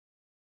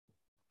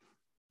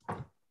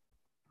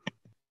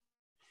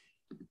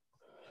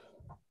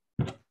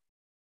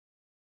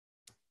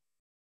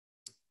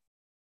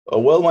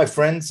Well, my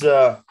friends,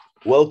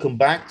 welcome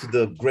back to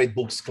the Great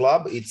Books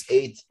Club. It's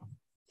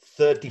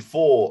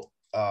 8:34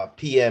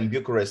 p.m.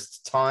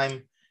 Bucharest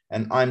time,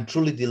 and I'm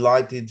truly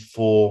delighted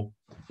for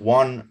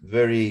one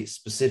very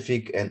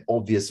specific and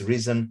obvious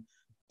reason.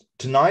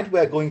 Tonight,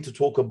 we're going to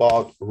talk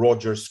about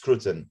Roger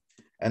Scruton,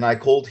 and I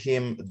called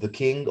him the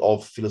king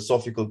of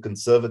philosophical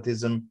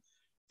conservatism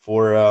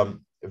for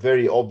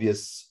very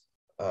obvious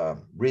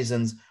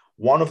reasons.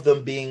 One of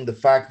them being the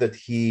fact that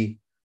he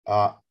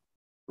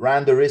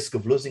ran the risk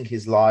of losing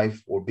his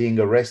life or being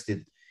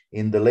arrested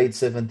in the late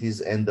 70s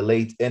and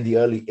the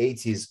early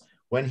 80s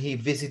when he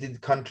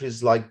visited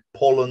countries like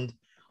Poland,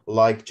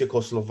 like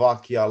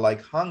Czechoslovakia,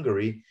 like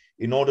Hungary,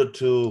 in order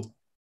to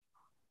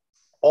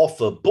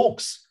offer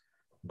books,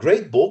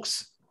 great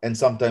books, and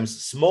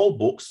sometimes small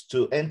books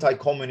to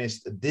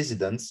anti-communist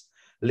dissidents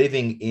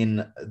living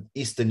in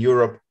Eastern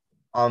Europe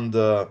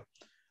under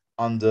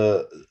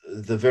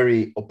the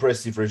very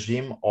oppressive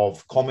regime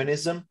of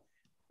communism.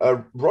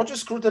 Roger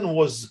Scruton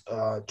was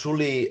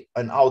truly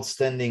an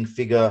outstanding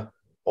figure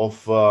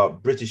of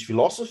British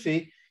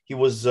philosophy. He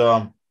was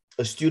a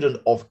student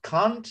of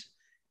Kant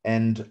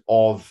and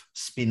of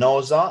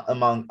Spinoza,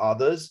 among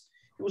others.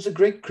 He was a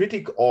great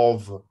critic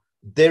of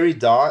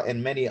Derrida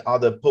and many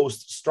other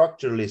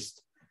post-structuralist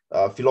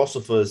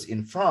philosophers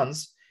in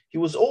France. He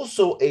was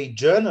also a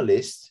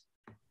journalist,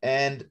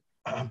 and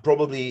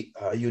probably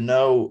you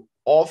know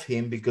of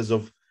him because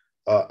of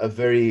a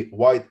very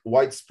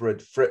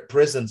widespread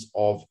presence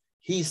of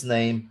his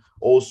name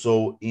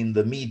also in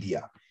the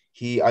media.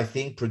 He, I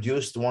think,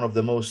 produced one of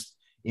the most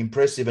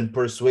impressive and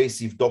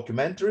persuasive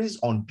documentaries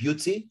on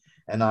beauty,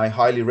 and I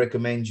highly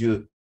recommend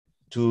you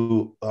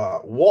to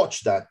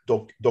watch that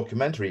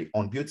documentary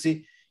on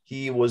beauty.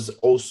 He was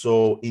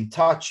also in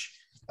touch,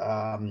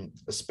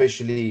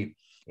 especially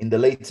in the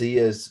later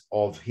years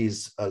of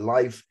his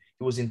life.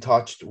 He was in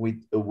touch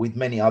with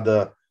many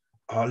other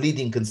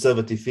leading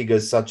conservative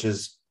figures, such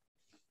as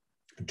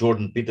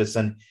Jordan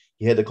Peterson.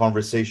 He had a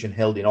conversation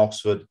held in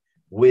Oxford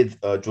with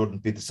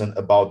Jordan Peterson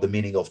about the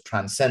meaning of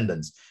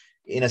transcendence.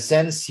 In a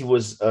sense, he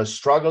was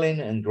struggling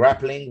and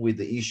grappling with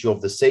the issue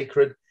of the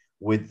sacred,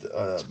 with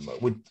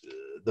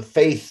the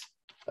faith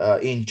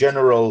in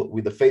general,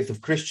 with the faith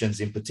of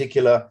Christians in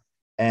particular,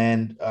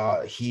 and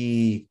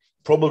he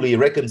probably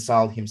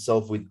reconciled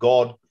himself with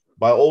God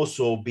by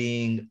also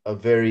being a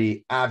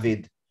very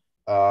avid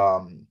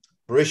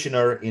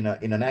parishioner in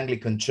an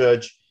Anglican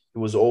church. He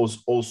was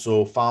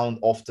also found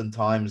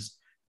oftentimes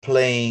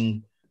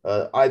playing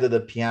either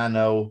the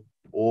piano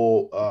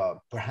or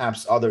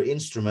perhaps other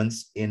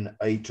instruments in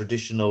a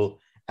traditional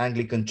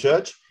Anglican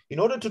church. In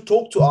order to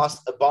talk to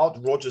us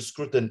about Roger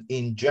Scruton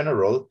in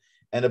general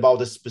and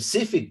about a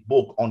specific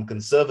book on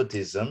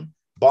conservatism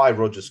by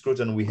Roger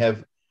Scruton, we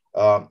have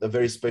a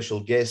very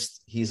special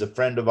guest. He's a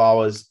friend of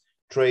ours,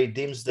 Trey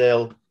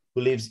Dimsdale,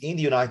 who lives in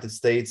the United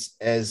States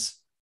as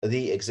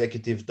the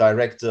executive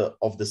director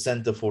of the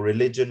Center for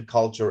Religion,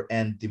 Culture,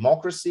 and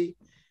Democracy.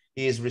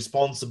 He is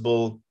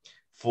responsible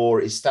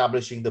for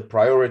establishing the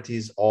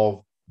priorities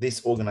of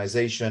this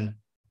organization,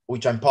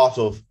 which I'm part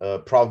of, a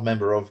proud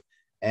member of.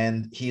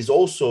 And he's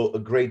also a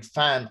great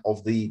fan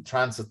of the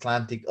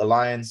Transatlantic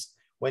Alliance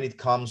when it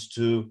comes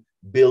to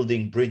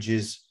building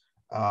bridges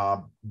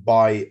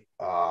by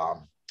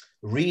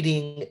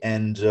reading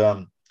and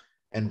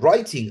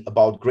writing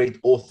about great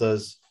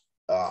authors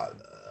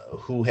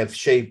who have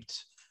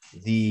shaped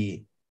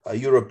the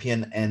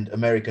European and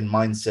American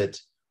mindset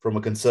from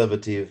a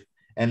conservative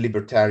and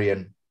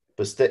libertarian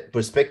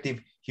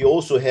perspective. He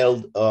also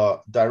held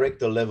a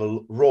director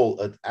level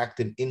role at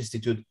Acton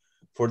Institute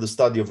for the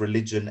Study of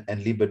Religion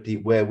and Liberty,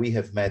 where we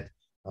have met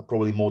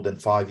probably more than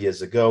 5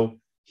 years ago.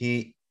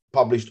 He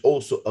published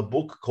also a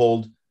book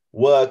called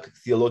Work,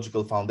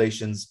 Theological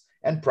Foundations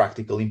and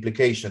Practical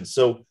Implications.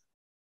 So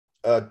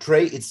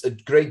Trey, it's a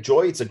great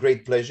joy, it's a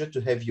great pleasure to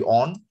have you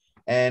on,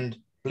 and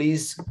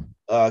please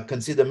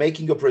consider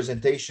making your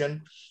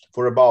presentation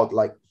for about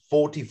like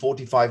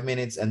 45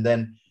 minutes, and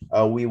then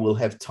we will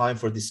have time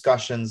for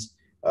discussions.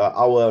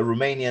 Our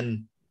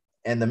Romanian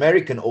and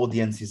American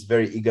audience is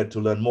very eager to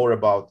learn more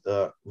about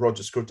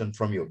Roger Scruton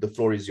from you. The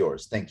floor is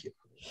yours. Thank you.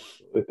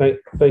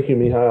 Thank you,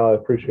 Mihail. I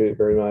appreciate it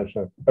very much.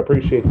 I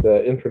appreciate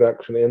the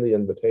introduction and the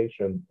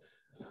invitation.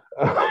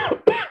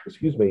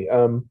 Excuse me.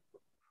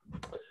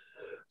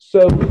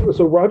 So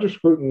Roger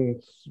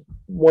Scruton's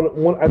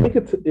one. I think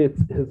it's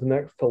his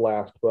next to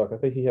last book. I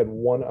think he had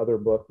one other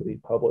book that he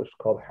published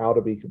called How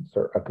to Be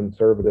a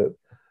Conservative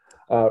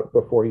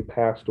before he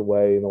passed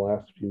away in the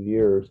last few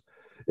years.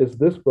 Is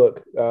this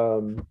book,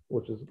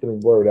 which is getting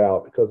blurred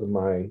out because of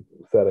my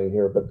setting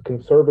here, but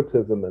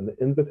Conservatism and the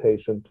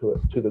Invitation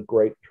to the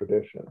Great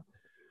Tradition,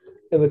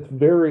 and it's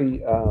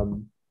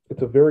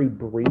a very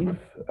brief,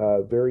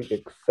 very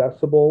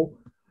accessible,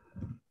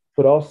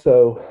 but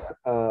also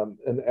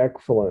an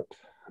excellent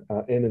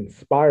and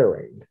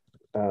inspiring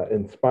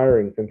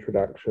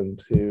introduction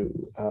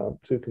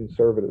to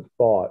conservative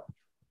thought.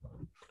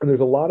 And there's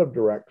a lot of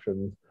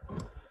directions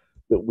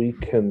that we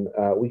can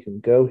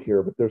go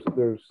here, but there's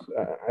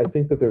I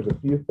think that there's a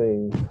few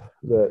things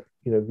that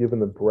given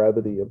the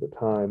brevity of the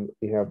time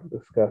we have to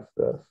discuss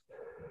this,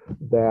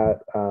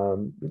 that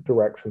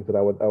directions that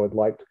I would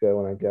like to go,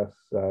 and I guess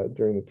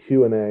during the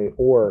Q&A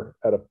or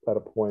at a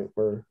point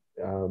where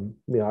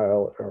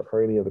Mihail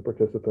or any of the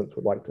participants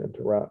would like to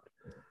interrupt,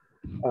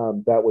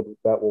 that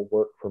will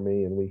work for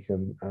me, and we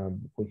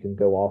can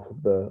go off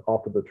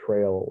of the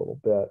trail a little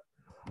bit.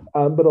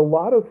 But a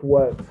lot of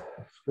what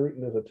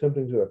Scruton is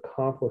attempting to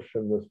accomplish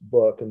in this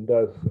book, and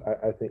does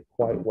I think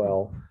quite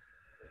well,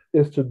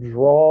 is to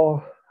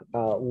draw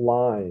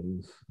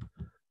lines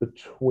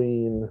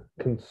between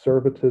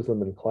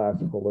conservatism and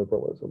classical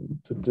liberalism,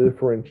 to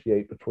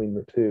differentiate between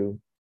the two,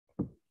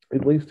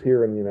 at least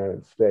here in the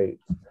United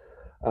States.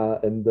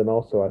 And then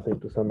also, I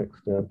think, to some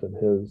extent in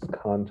his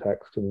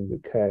context in the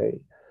UK,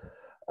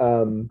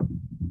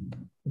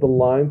 the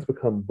lines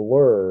become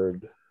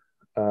blurred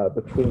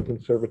between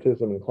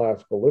conservatism and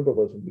classical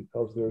liberalism,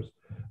 because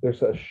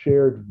there's a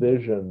shared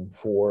vision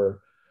for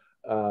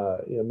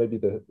maybe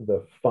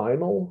the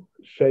final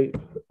shape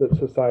that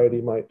society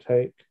might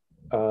take,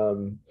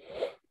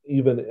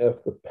 even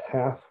if the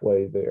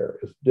pathway there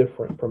is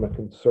different from a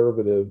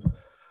conservative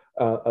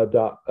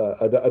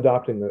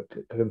adopting the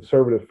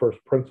conservative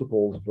first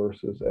principles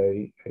versus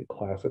a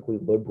classically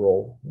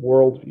liberal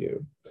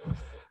worldview.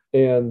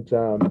 And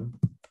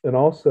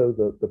also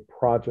the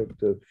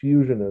project of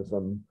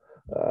fusionism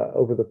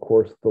over the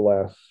course of the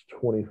last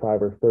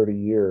 25 or 30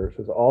 years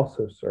has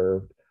also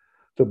served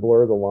to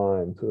blur the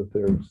line, so that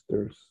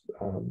there's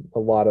a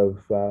lot of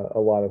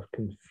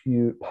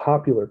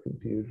popular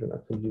confusion, I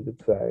think you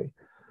could say,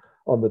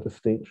 on the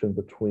distinction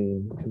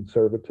between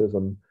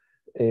conservatism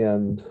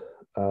and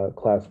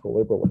classical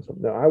liberalism.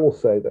 Now, I will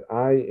say that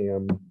I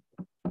am,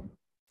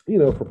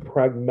 for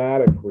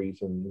pragmatic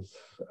reasons,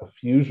 a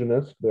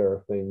fusionist. There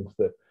are things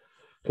that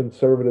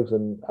conservatives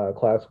and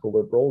classical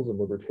liberals and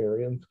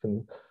libertarians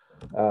can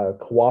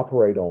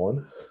cooperate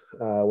on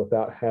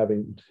without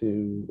having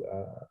to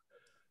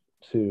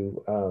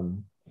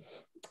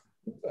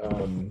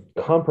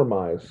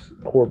compromise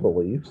core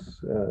beliefs.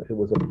 It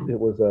was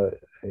a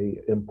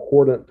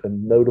important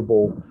and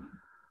notable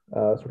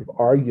sort of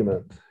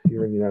argument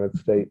here in the United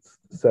States,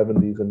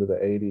 70s into the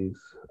 80s,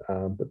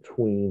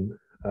 between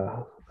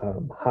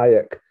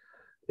Hayek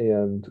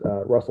and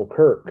Russell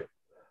Kirk,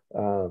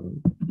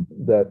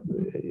 that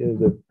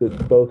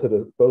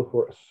both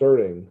were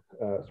asserting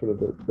sort of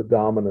the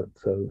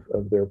dominance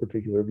of their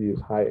particular views.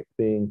 Hayek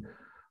being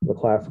the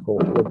classical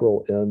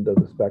liberal end of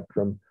the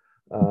spectrum,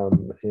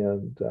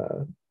 and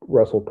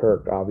Russell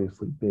Kirk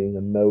obviously being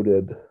a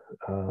noted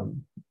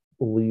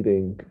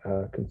leading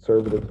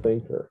conservative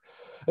thinker.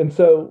 And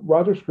so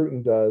Roger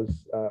Scruton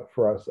does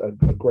for us a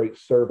great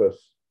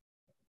service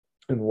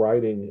in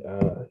writing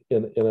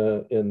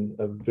in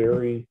a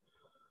very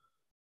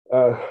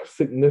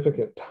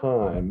significant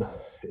time,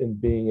 in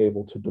being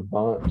able to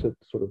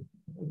sort of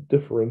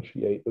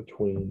differentiate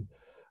between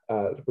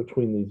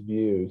these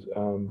views.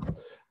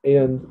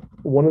 And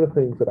one of the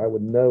things that I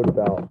would note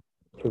about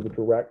sort of the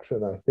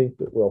direction I think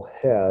that we'll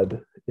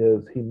head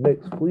is he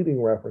makes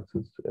fleeting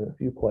references in a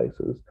few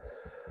places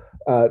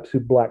to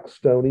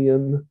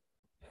Blackstonian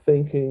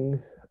thinking,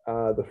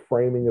 the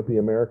framing of the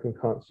American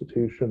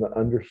Constitution, the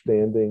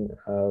understanding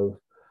of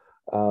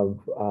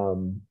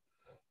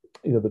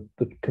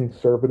the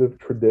conservative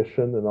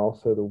tradition, and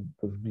also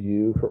the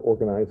view for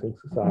organizing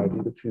society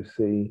that you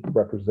see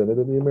represented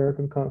in the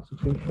American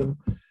Constitution.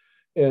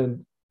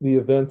 And the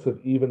events of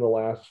even the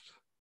last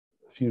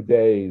few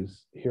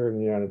days here in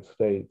the United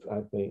States,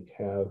 I think,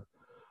 have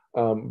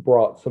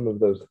brought some of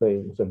those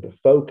things into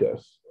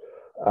focus.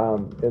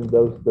 And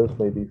those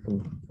may be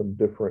some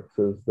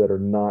differences that are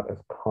not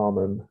as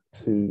common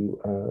to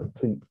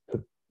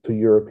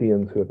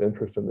Europeans who have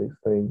interest in these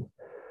things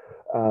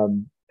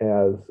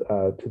as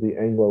to the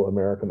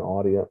Anglo-American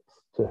audience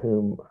to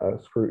whom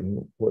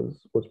Scruton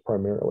was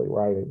primarily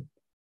writing.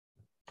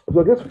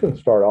 So I guess we can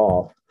start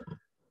off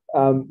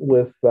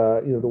with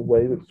the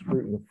way that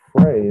Scruton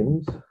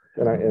frames,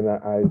 and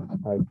I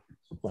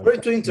sorry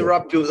to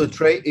interrupt you,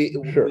 Trey.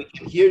 Sure. We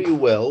can hear you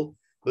well,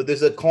 but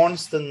there's a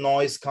constant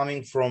noise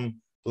coming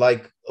from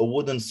like a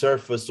wooden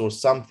surface or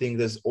something.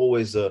 There's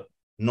always a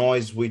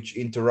noise which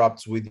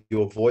interrupts with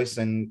your voice,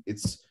 and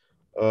it's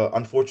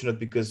unfortunate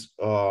because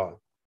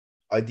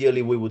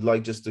ideally we would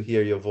like just to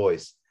hear your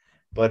voice.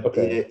 But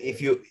okay.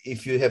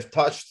 If you have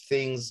touched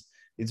things,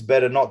 it's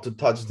better not to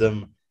touch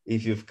them.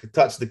 If you've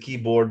touched the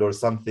keyboard or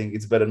something,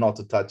 it's better not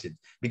to touch it,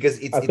 because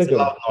it's a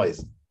loud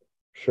noise.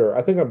 Sure.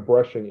 I think I'm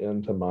brushing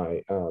into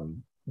my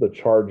the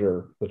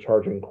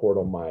charging cord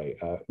on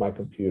my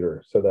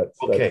computer. So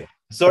that's okay.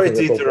 Sorry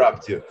to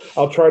interrupt you.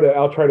 I'll try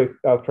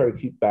to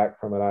keep back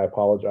from it. I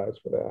apologize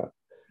for that.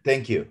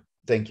 Thank you.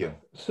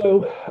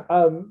 So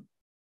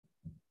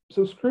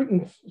so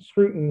Scruton's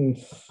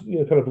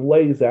kind of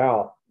lays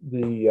out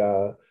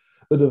the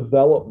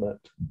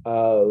development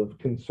of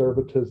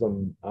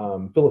conservatism,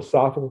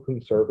 philosophical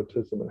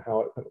conservatism, and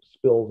how it kind of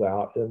spills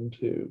out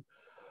into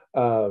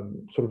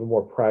sort of a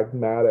more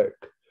pragmatic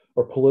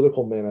or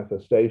political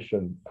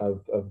manifestation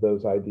of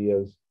those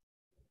ideas,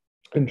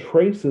 and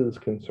traces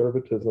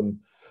conservatism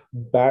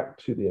back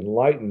to the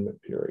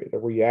Enlightenment period, a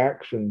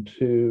reaction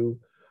to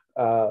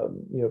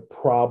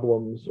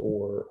problems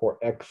or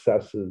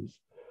excesses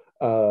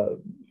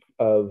of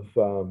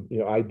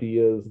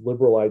ideas,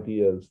 liberal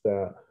ideas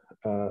that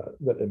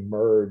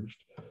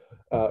emerged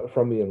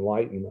from the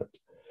Enlightenment.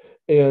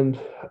 And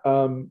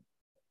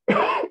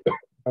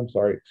I'm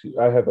sorry,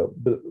 I have a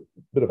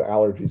bit of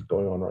allergies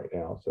going on right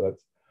now, so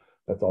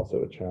that's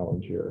also a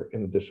challenge here,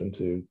 in addition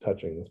to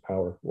touching this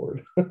power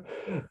cord.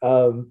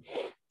 So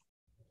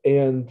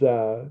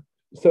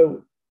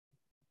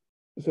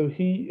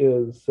he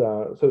is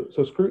so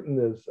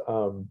Scruton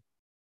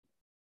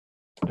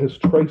has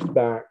traced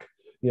back,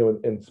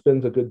 and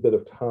spends a good bit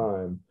of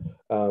time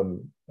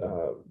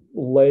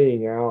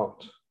laying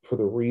out for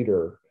the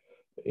reader,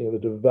 the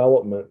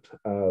development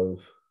of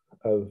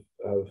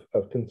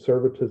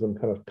conservatism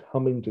kind of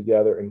coming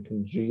together and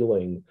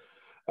congealing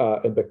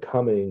and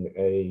becoming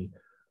a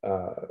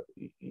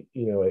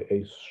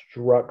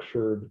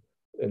structured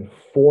and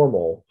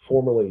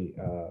formally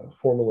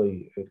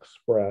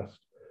expressed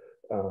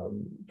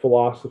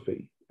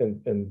philosophy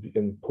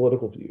and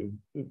political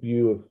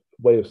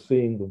way of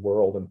seeing the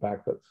world. In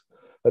fact,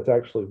 that's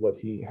actually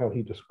how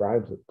he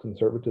describes it.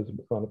 Conservatism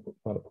is not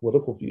a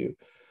political view.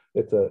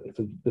 It's a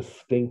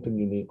distinct and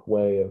unique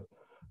way of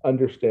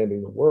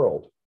understanding the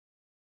world.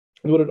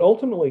 And what had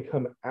ultimately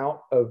come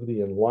out of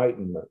the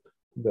Enlightenment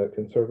that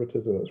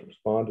conservatism is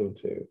responding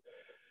to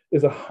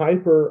is a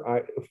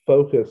hyper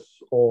focus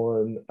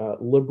on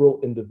liberal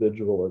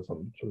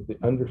individualism, sort of the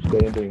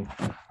understanding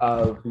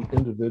of the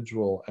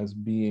individual as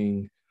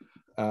being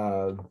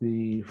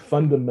the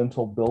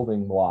fundamental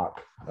building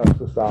block of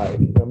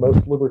society.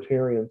 Most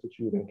libertarians that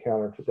you would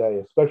encounter today,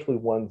 especially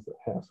ones that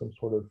have some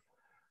sort of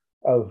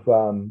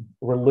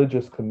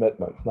religious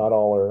commitment, not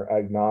all are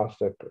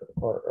agnostic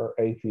or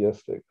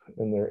atheistic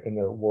in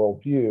their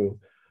worldview,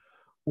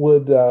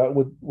 would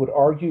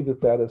argue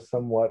that is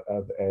somewhat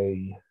of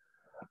a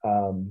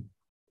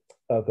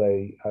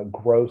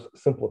gross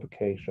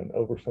simplification,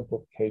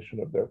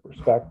 oversimplification of their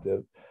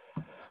perspective.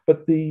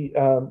 But the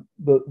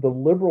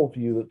liberal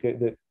view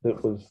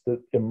that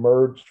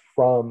emerged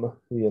from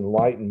the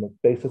Enlightenment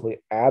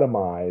basically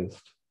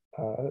atomized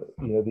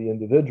the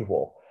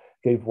individual,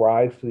 gave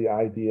rise to the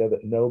idea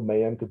that no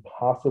man could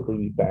possibly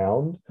be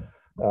bound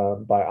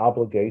by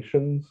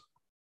obligations.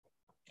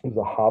 It was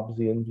a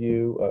Hobbesian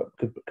view,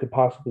 could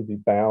possibly be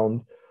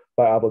bound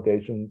by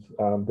obligations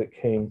that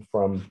came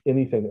from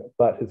anything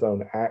but his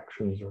own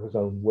actions or his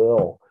own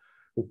will.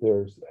 That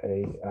there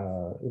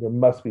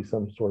must be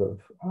some sort of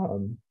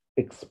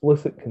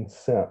explicit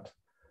consent,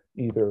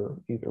 either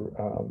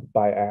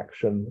by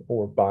action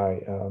or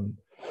by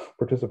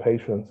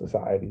participation in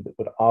society, that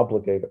would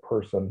obligate a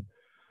person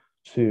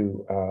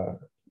to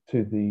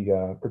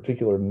the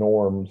particular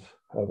norms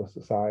of a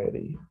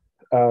society.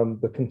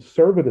 The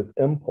conservative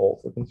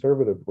impulse, the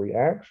conservative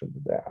reaction to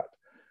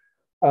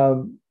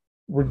that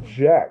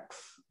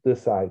rejects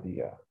this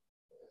idea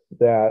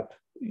that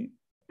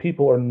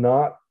people are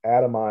not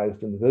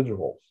atomized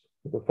individuals.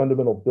 The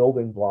fundamental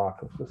building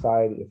block of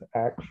society is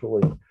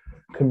actually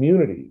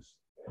communities,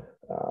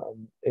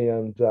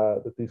 and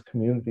that these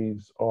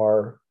communities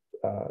are,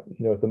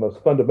 at the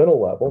most fundamental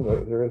level,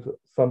 there is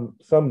some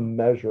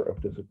measure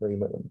of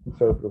disagreement in the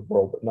conservative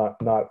world, but not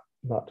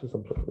to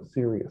some sort of a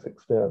serious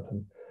extent.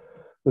 And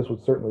this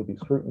would certainly be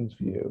Scruton's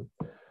view,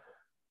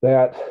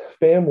 that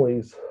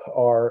families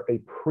are a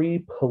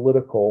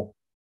pre-political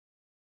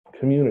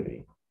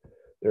community.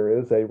 There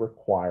is a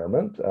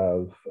requirement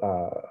of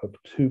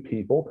two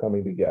people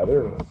coming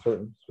together in a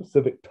certain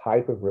specific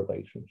type of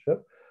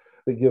relationship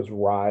that gives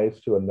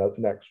rise to a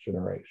next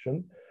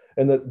generation,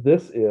 and that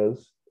this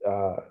is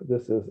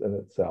in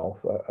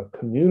itself a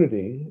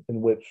community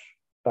in which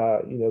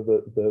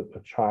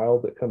the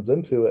child that comes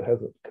into it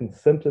hasn't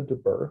consented to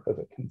birth,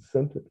 hasn't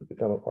consented to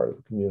become a part of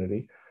the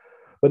community,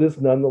 but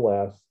is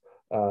nonetheless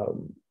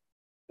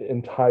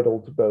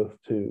entitled both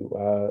to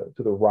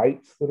the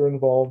rights that are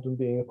involved in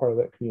being a part of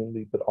that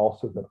community, but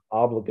also been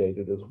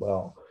obligated as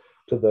well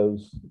to the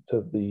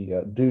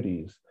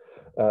duties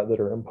that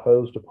are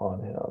imposed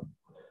upon him.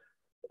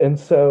 And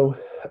so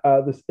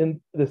this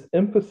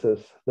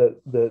emphasis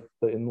that the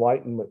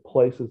Enlightenment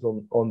places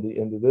on the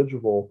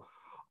individual,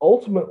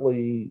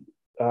 ultimately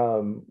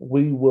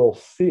we will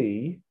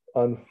see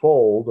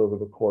unfold over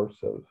the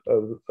course of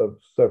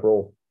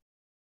several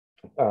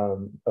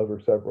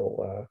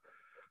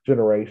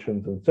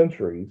generations and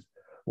centuries,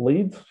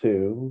 leads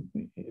to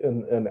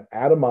an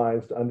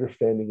atomized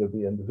understanding of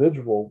the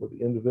individual, where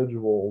the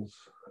individual's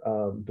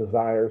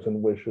desires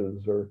and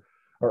wishes are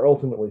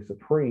ultimately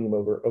supreme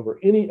over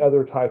any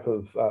other type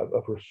of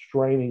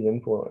restraining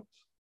influence.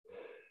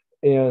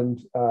 And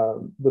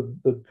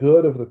the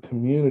good of the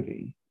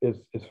community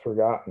is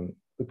forgotten.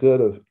 The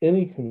good of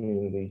any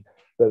community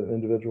that an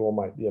individual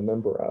might be a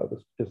member of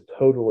is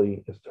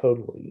totally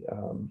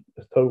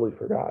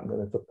forgotten.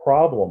 And it's a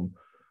problem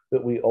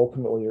that we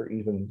ultimately are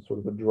even sort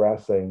of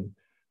addressing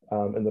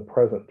in the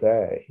present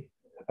day,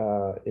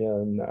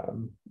 in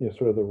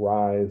sort of the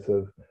rise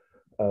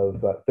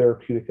of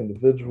therapeutic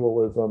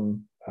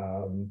individualism,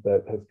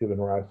 that has given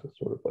rise to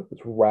sort of like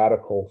this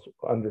radical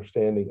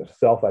understanding of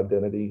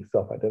self-identity,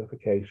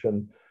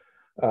 self-identification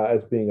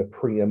as being a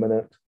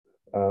preeminent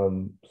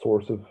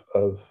source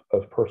of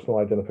personal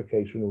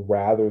identification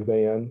rather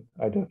than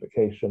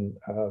identification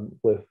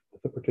with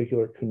the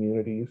particular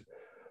communities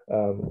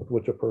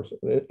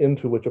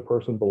into which a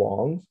person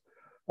belongs.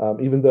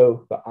 Even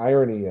though the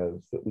irony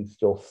is that we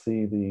still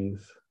see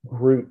these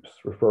groups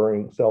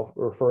referring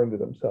to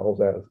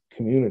themselves as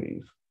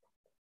communities.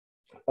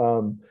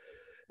 So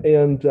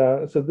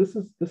this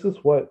is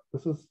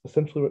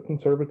essentially what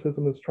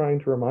conservatism is trying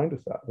to remind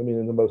us of. I mean,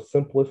 in the most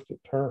simplistic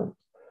terms,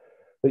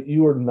 that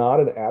you are not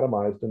an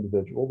atomized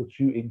individual, that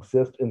you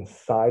exist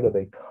inside of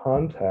a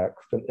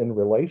context and in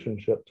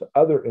relationship to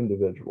other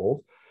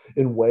individuals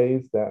in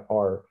ways that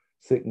are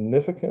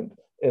significant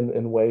and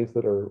in ways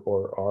that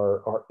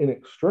are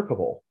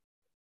inextricable.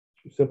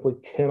 You simply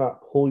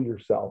cannot pull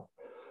yourself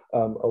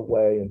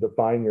away and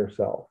define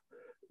yourself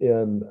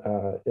in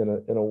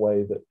a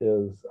way that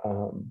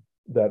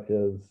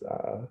is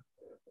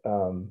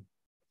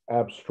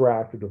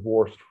abstract or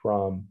divorced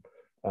from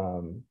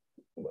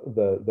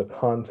the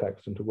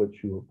context into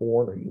which you were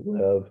born or you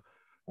live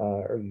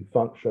or you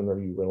function or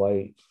you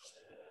relate.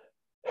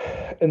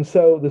 And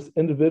so this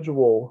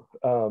individual,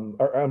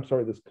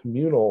 this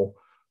communal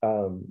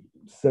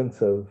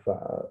sense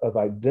of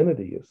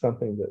identity is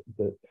something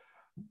that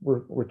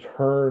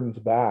returns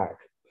back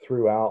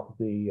throughout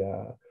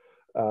the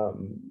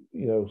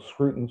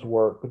Scruton's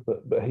work,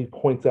 but he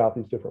points out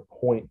these different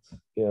points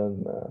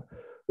in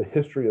the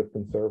history of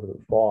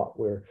conservative thought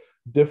where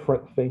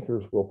different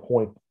thinkers will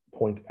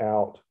point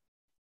out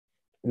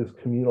this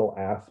communal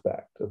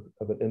aspect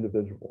of an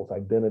individual's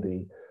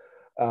identity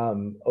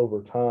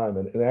over time.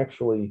 And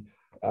actually,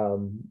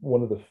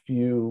 one of the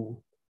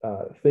few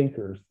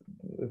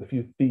the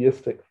few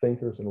theistic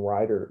thinkers and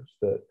writers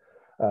that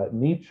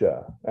Nietzsche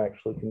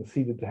actually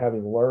conceded to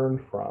having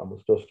learned from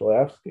was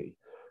Dostoevsky.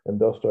 And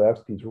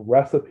Dostoevsky's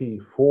recipe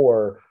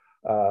for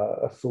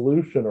a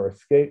solution or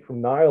escape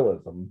from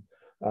nihilism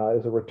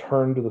is a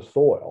return to the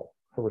soil,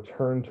 a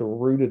return to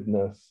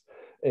rootedness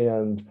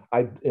and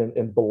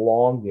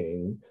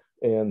belonging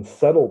and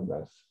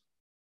settledness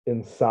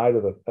inside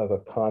of a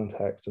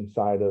context,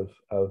 inside of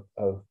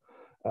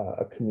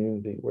a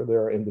community where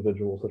there are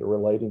individuals that are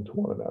relating to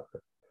one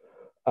another.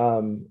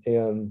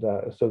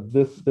 So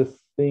this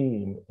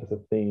theme is a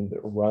theme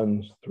that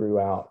runs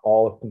throughout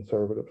all of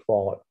conservative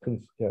thought,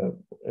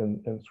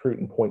 and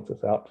Scruton points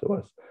this out to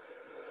us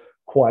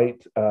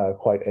quite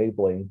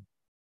ably.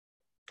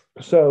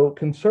 So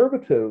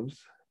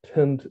conservatives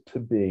tend to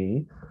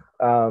be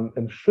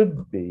and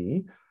should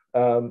be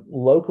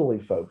locally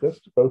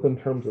focused, both in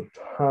terms of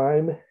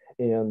time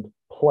and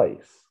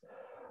place.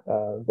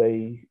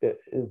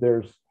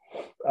 There's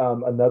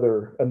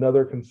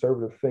another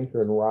conservative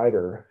thinker and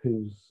writer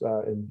who's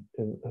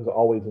has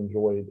always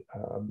enjoyed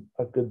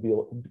a good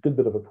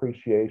bit of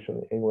appreciation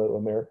in the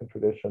Anglo-American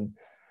tradition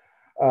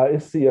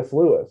is C.S.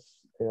 Lewis,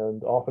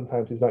 and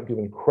oftentimes he's not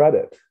given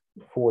credit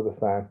for the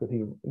fact that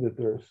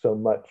there's so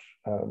much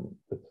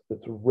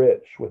that's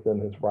rich within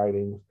his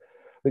writings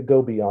that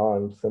go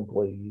beyond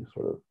simply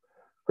sort of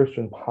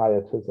Christian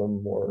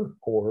pietism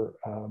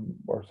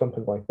or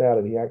something like that,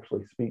 and he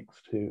actually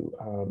speaks to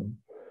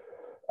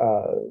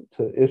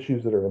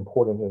issues that are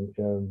important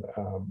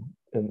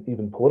in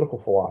even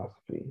political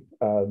philosophy.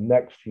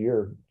 Next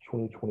year,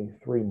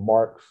 2023,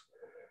 marks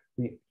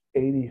the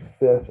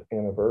 85th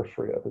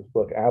anniversary of his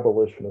book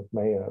Abolition of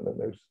Man,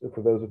 and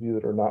for those of you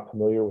that are not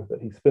familiar with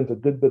it, he spends a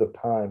good bit of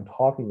time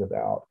talking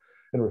about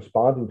and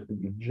responding to the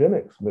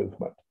eugenics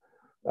movement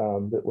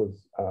that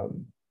was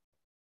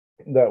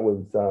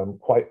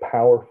quite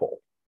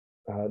powerful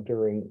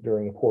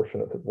during a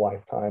portion of his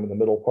lifetime in the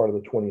middle part of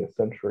the 20th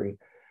century.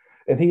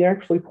 And he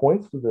actually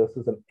points to this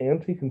as an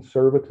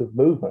anti-conservative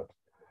movement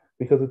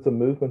because it's a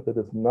movement that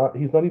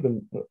he's not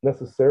even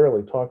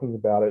necessarily talking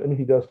about it. I mean,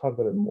 he does talk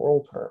about it in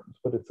moral terms,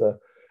 but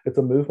it's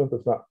a movement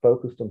that's not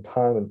focused on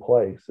time and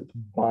place. It's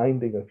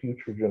binding a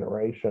future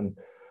generation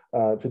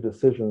to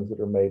decisions that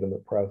are made in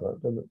the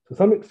present. And to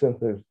some extent,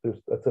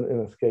 that's an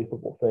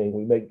inescapable thing.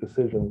 We make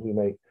decisions, we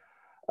make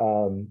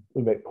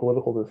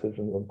political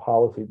decisions and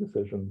policy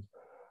decisions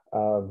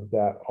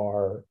that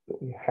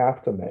we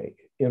have to make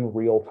in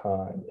real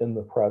time, in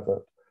the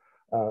present.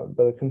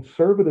 But a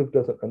conservative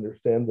doesn't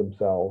understand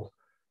themselves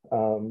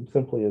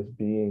simply as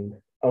being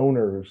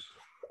owners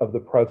of the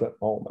present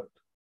moment.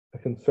 A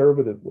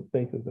conservative would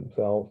think of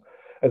themselves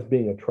as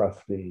being a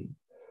trustee.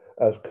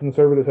 A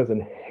conservative has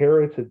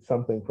inherited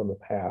something from the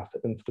past,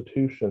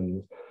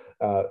 institutions,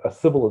 a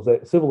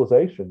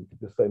civilization, you could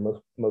just say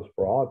most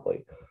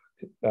broadly.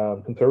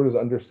 Conservatives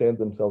understand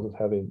themselves as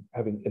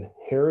having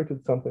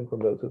inherited something from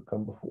those who've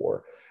come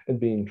before and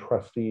being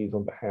trustees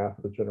on behalf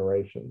of the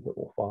generations that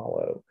will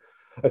follow.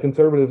 A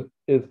conservative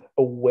is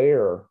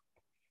aware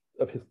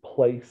of his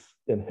place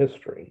in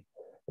history,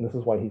 and this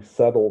is why he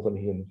settles and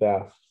he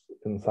invests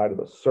inside of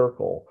a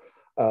circle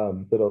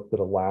that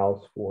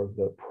allows for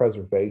the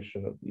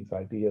preservation of these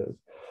ideas.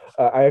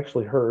 I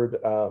actually heard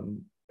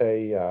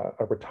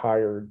a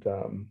retired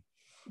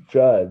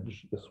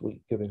judge this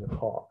week giving a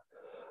talk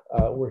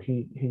where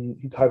he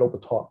titled the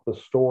talk "The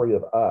Story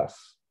of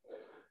Us,"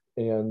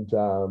 and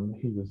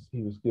he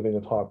was giving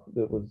a talk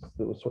that was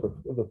sort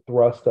of the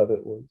thrust of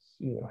it was,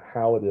 you know,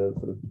 how it is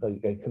that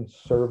a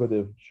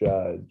conservative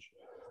judge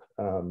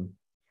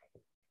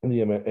in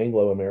the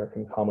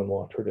Anglo-American common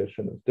law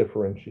tradition is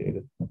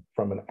differentiated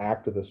from an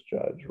activist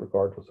judge,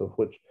 regardless of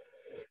which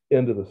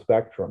end of the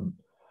spectrum.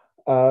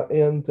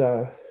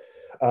 The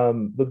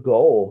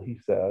goal, he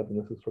said,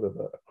 and this is sort of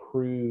a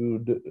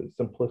crude,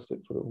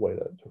 simplistic sort of way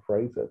to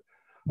phrase it,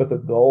 but the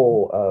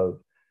goal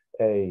of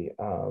a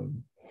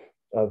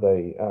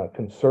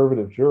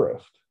conservative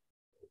jurist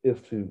is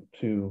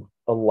to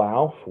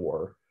allow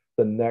for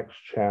the next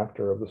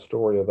chapter of the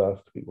story of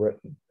us to be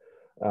written,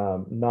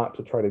 not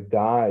to try to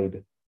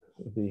guide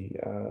the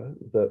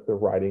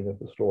writing of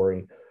the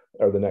story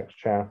or the next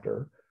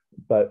chapter,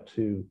 but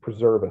to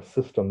preserve a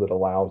system that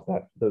allows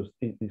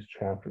these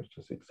chapters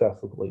to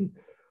successively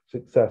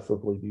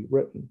be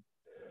written.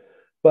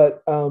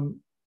 But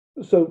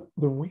so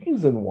the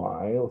reason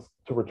why,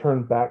 to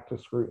return back to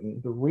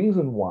Scruton, the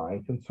reason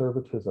why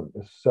conservatism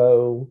is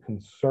so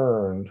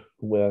concerned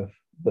with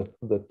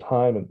the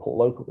time and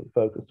locally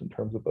focused in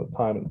terms of both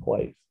time and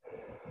place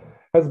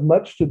has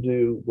much to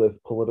do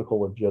with political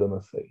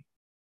legitimacy.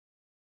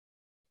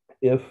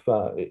 If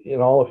in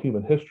all of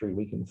human history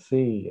we can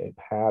see a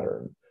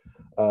pattern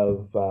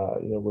of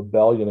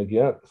rebellion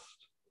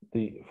against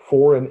the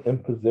foreign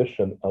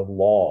imposition of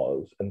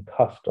laws and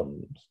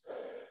customs,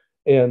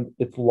 and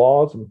it's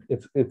laws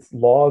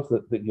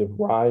that give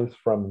rise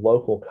from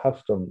local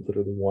customs that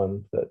are the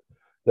ones that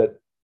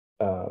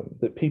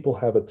people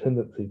have a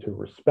tendency to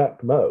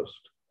respect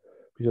most,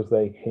 because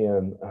they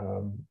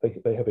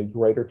have a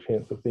greater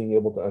chance of being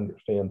able to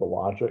understand the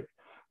logic.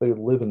 They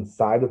live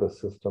inside of a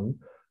system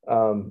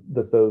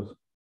that those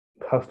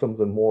customs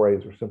and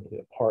mores are simply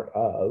a part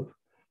of,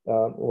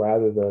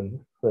 rather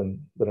than an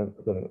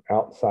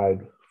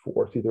outside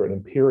force, either an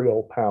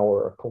imperial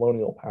power, a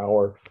colonial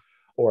power,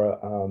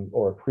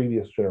 or a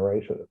previous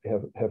generation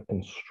that have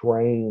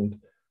constrained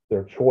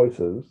their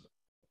choices,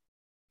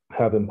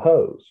 have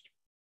imposed.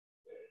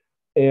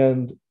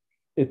 And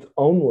it's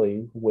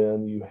only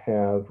when you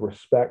have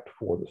respect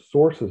for the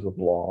sources of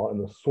law and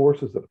the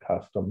sources of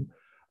custom,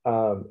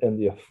 and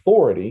the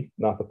authority,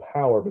 not the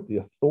power, but the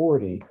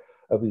authority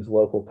of these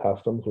local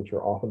customs, which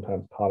are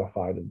oftentimes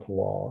codified into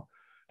law,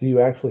 do you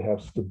actually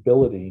have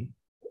stability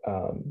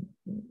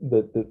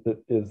that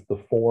is the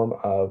form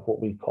of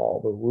what we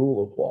call the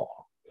rule of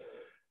law.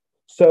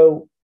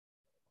 So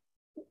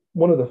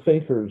one of the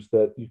thinkers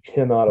that you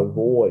cannot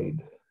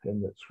avoid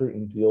and that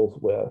Scruton deals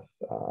with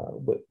a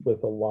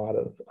lot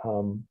in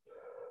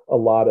a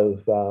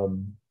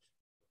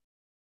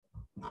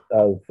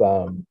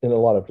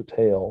lot of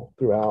detail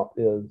throughout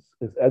is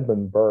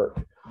Edmund Burke,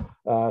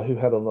 who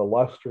had an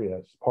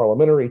illustrious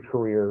parliamentary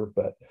career,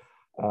 but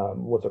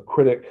was a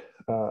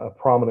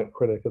prominent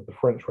critic of the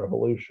French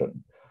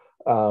Revolution,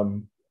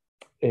 and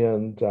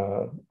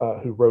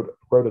who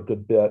wrote a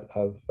good bit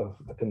of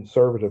a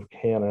conservative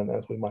canon,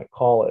 as we might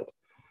call it.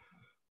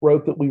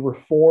 Wrote that we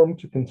reform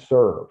to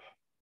conserve.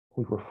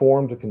 We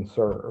reform to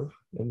conserve.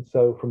 And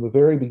so from the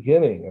very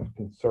beginning of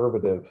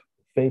conservative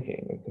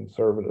thinking and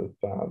conservative,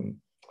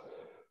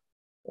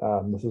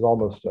 this is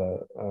almost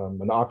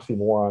an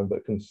oxymoron,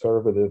 but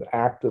conservative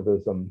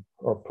activism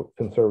or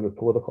conservative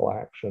political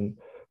action,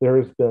 there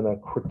has been a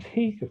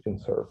critique of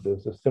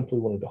conservatives as simply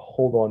wanting to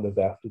hold on to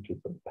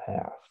vestiges of the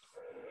past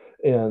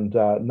and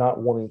not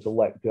wanting to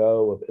let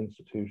go of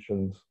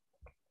institutions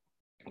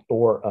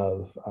or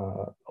of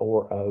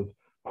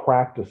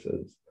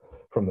practices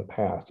from the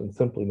past, and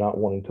simply not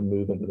wanting to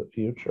move into the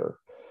future.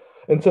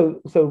 And so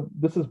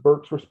this is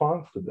Burke's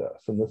response to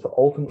this, and this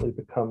ultimately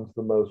becomes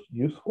the most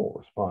useful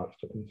response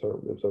to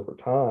conservatives over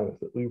time, is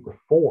that we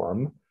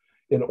reform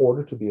in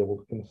order to be able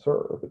to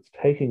conserve. It's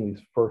taking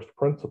these first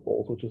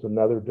principles, which is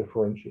another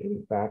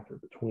differentiating factor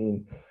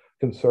between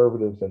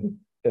conservatives and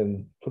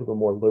sort of a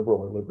more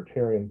liberal or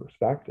libertarian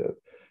perspective,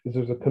 is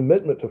there's a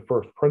commitment to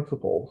first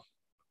principles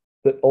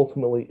that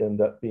ultimately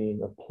end up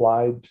being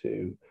applied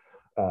to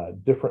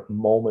different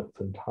moments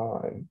in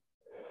time.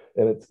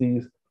 And it's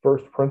these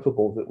first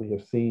principles that we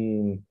have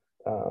seen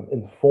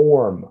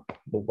inform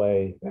the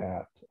way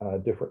that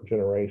different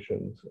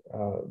generations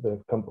that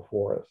have come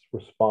before us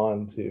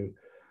respond to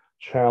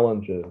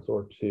challenges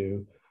or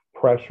to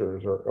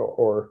pressures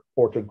or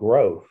to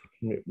growth,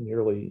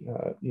 merely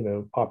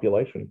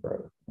population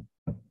growth.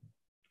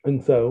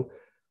 And so,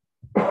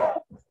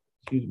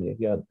 excuse me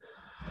again.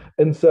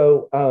 And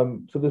so,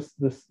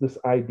 this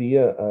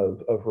idea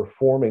of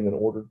reforming in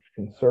order to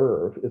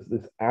conserve is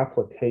this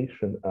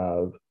application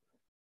of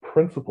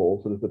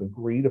principles that have been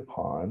agreed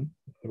upon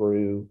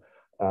through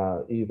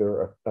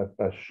either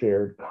a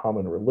shared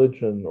common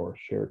religion or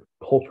shared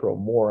cultural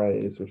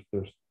mores.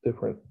 There's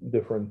different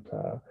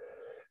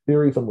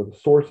theories on where the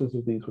sources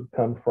of these would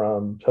come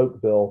from.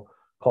 Tocqueville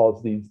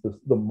calls these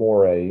the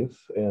mores,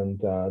 and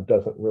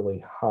doesn't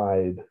really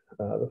hide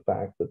the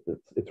fact that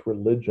it's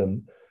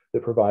religion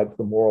that provides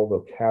the moral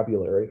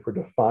vocabulary for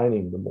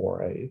defining the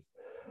mores.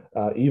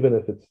 even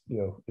if it's,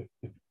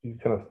 if you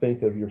kind of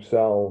think of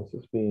yourselves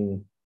as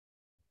being,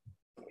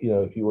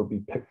 if you were to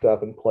be picked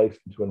up and placed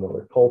into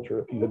another culture,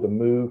 if you had to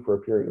move for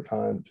a period of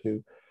time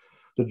to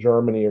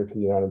Germany or to the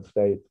United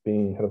States,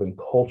 being kind of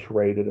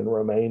enculturated in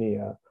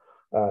Romania,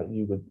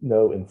 you would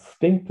know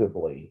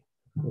instinctively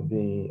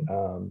the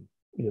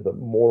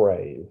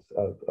mores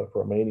of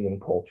Romanian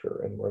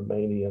culture and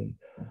Romanian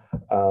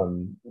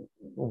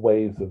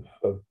ways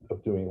of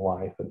doing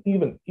life, and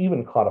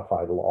even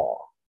codified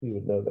law. You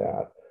would know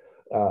that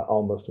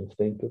almost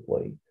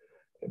instinctively.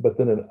 But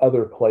then in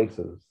other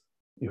places,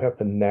 you have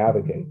to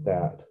navigate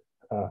that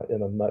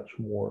in a much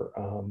more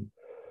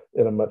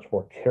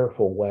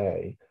careful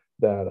way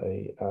that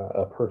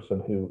a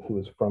person who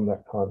is from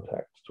that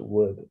context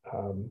would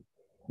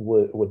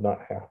not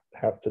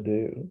have to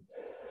do.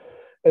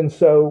 And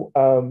so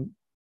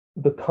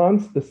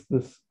this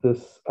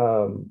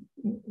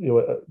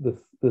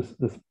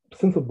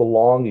sense of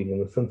belonging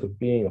and the sense of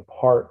being a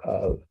part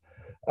of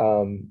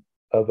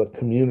a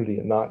community,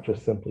 and not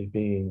just simply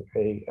being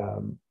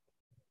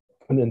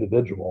an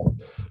individual,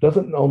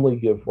 doesn't only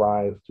give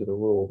rise to the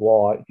rule of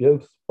law. It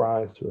gives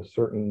rise to a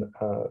certain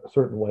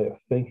way of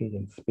thinking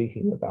and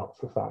speaking about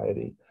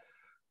society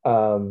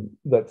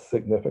that's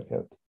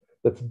significant,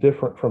 that's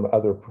different from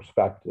other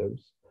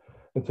perspectives.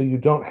 And so you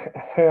don't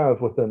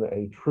have, within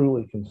a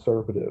truly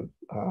conservative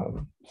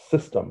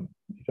system,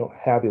 you don't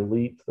have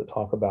elites that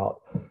talk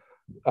about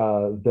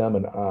them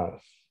and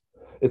us.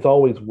 It's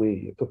always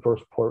we. It's the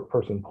first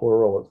person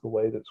plural. It's the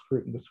way that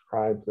Scruton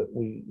describes that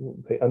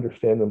they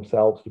understand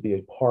themselves to be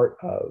a part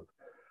of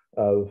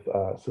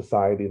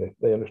society.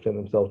 They understand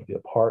themselves to be a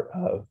part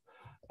of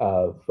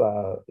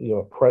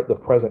the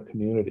present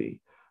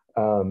community,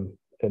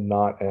 and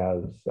not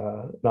as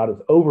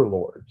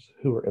overlords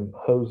who are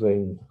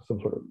imposing some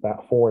sort of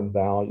that foreign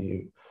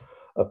value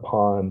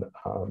upon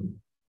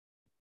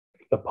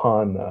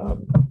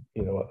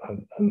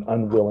an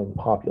unwilling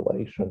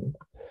population.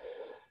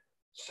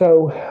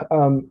 So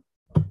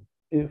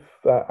if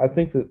I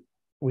think that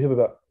we have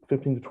about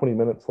 15 to 20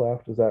 minutes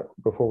left, is that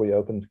before we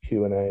open to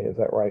Q&A? Is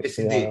that right? Yes,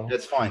 indeed.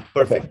 That's fine.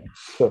 Perfect.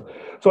 Okay.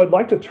 So I'd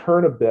like to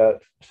turn a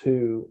bit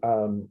to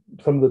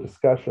some of the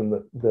discussion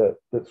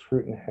that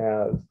Scruton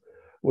has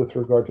with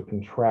regard to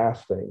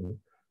contrasting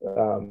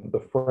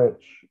the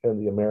French and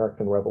the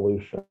American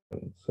revolutions,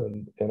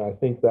 and I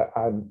think that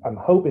I'm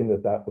hoping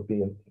that would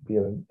be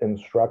an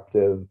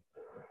instructive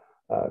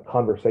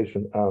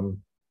conversation.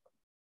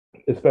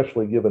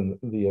 Especially given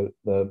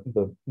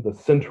the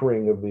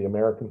centering of the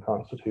American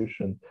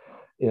Constitution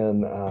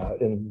in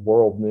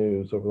world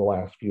news over the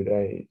last few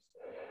days,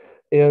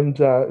 and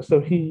so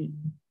he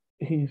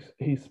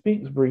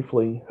speaks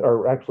briefly,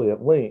 or actually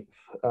at length,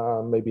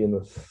 maybe in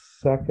the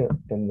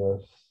second and the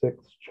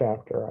sixth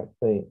chapter, I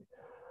think,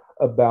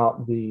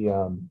 about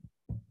the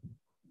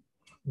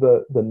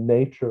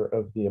nature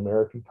of the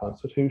American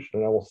Constitution.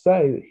 And I will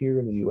say that here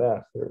in the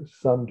U.S. there is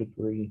some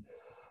degree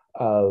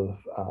of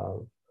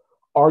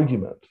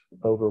argument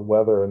over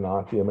whether or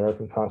not the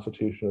American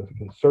Constitution is a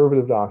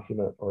conservative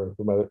document or if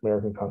the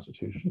American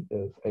Constitution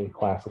is a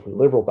classically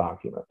liberal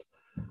document.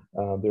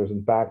 There's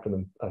in fact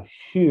a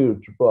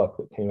huge book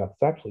that came out.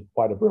 It's actually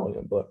quite a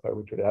brilliant book by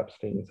Richard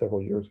Epstein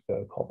several years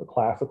ago called The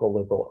Classical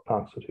Liberal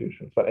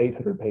Constitution. It's about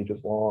 800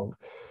 pages long,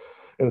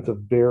 and it's a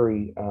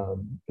very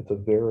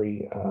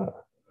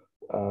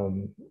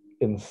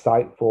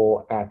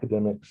insightful,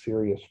 academic,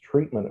 serious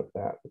treatment of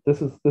that. But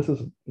this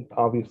is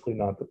obviously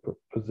not the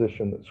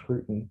position that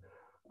Scruton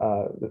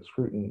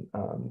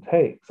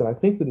takes. And I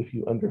think that if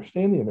you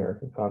understand the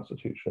American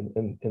Constitution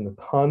in the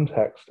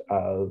context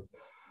of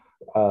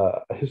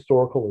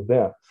historical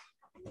events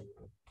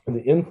and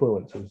the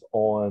influences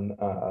on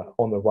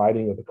the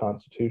writing of the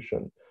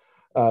Constitution,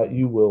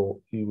 you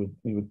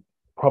would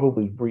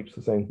probably reach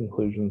the same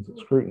conclusions that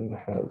Scruton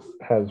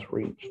has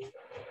reached.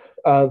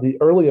 The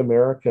early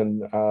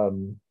American,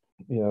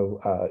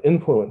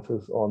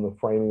 influences on the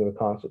framing of the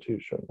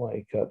Constitution,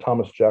 like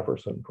Thomas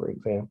Jefferson, for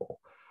example,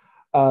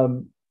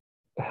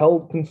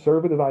 held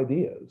conservative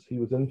ideas. He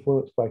was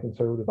influenced by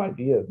conservative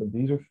ideas, and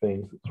these are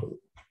things that sort of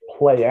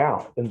play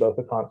out in both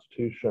the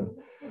Constitution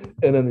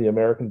and in the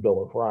American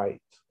Bill of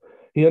Rights.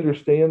 He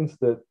understands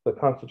that the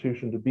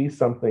Constitution to be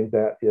something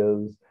that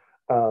is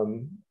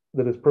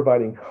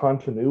providing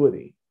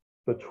continuity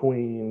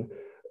between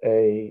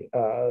a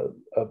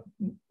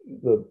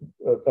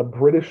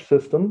British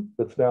system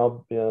that's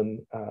now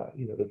been,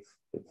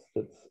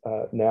 that's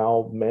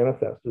now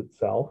manifested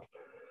itself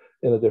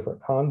in a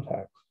different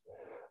context.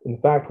 In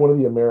fact, one of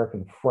the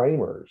American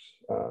framers,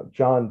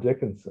 John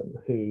Dickinson,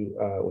 who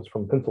was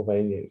from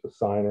Pennsylvania, was a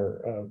signer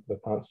of the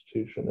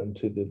Constitution and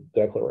to the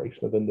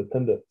Declaration of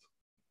Independence,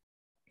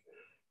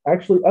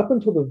 actually up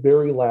until the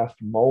very last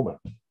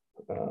moment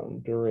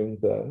during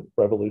the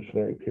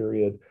Revolutionary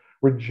period,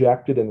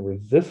 rejected and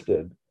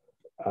resisted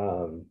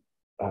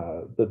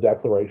the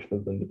Declaration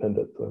of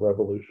Independence, the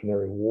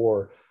Revolutionary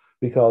War,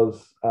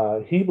 because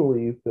he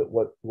believed that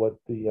what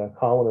the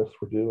colonists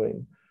were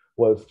doing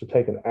was to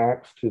take an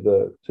axe to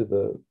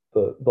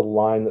the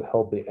line that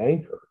held the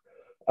anchor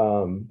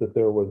that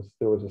there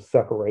was a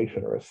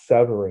separation or a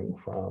severing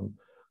from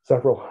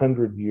several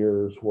hundred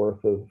years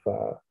worth of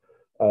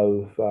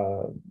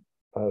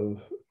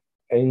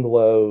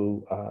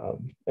Anglo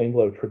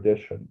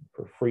tradition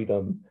for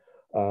freedom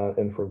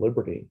and for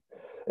liberty.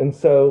 And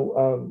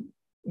so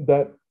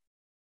that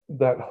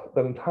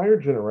entire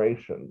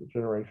generation, the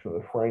generation of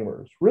the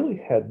framers, really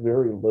had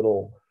very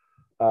little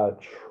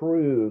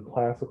true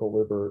classical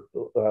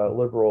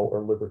liberal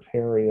or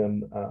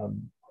libertarian.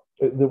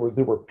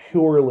 They were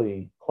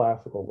purely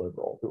classical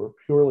liberal. There were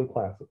purely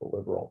classical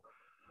liberal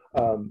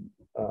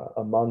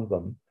among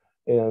them.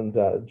 And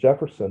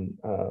Jefferson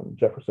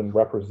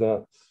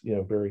represents,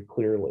 very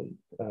clearly,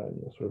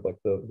 sort of like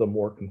the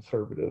more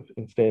conservative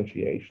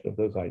instantiation of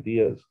those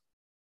ideas.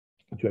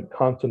 You had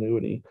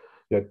continuity,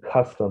 you had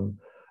custom,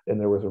 and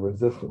there was a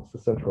resistance to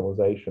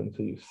centralization.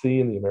 So you see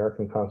in the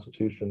American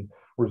Constitution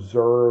a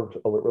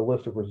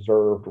list of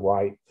reserved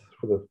rights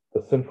for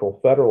the central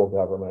federal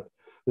government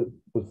that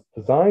was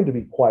designed to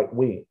be quite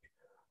weak,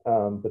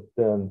 but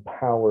then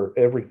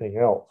everything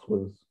else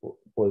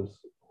was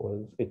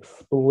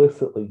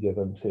explicitly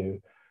given to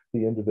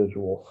the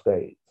individual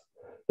states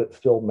that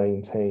still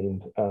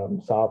maintained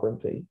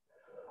sovereignty.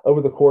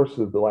 Over the course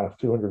of the last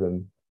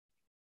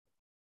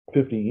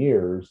 250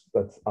 years,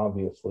 that's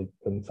obviously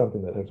been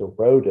something that has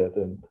eroded,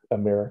 and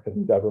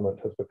American government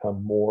has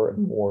become more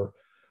and more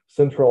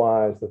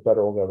centralized. The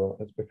federal government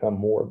has become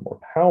more and more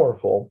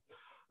powerful.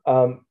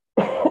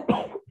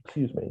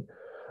 Excuse me.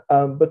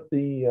 But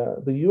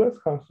the U.S.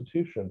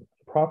 Constitution,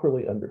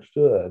 properly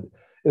understood,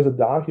 is a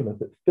document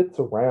that fits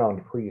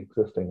around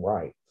pre-existing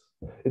rights.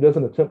 It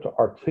doesn't attempt to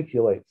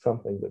articulate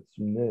something that's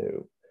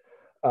new.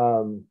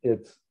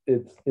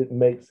 It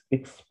makes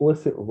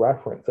explicit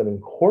reference and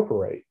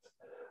incorporates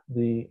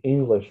the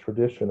English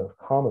tradition of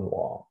common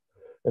law.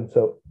 And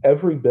so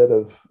every bit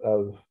of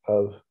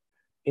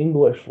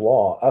English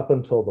law up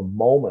until the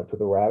moment of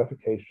the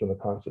ratification of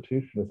the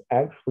Constitution is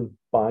actually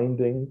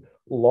binding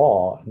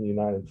law in the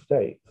United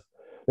States.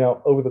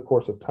 Now, over the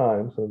course of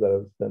time, some of that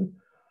has been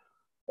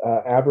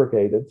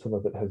abrogated, some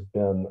of it has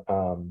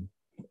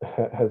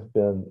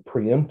been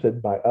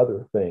preempted by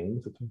other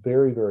things. It's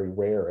very, very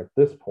rare at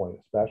this point,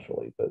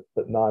 especially,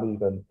 but not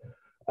even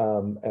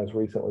as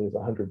recently as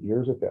 100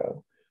 years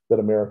ago, that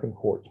American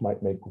courts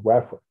might make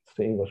reference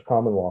to English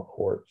common law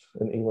courts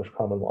and English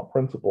common law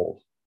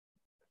principles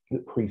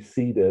that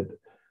preceded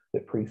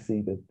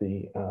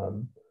the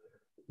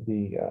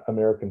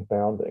American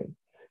founding.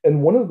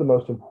 And one of the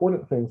most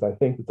important things, I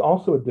think, it's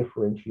also a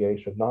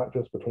differentiation, not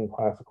just between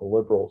classical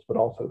liberals, but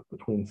also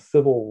between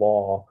civil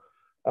law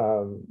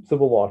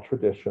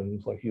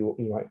traditions, like you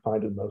might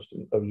find in most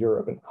of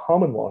Europe, and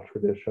common law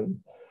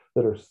traditions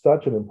that are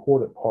such an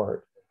important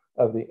part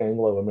of the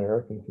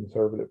Anglo-American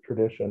conservative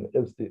tradition,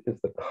 is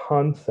the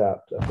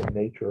concept of the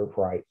nature of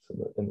rights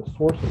and the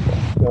source of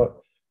rights. Now,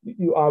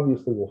 you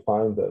obviously will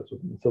find those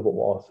within civil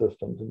law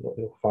systems, and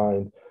you'll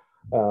find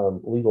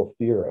legal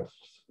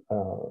theorists.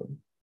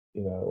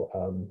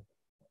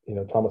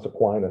 Thomas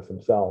Aquinas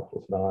himself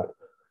was not,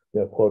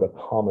 quote, a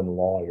common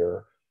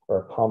lawyer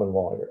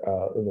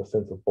in the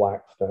sense of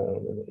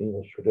Blackstone in the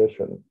English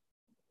tradition.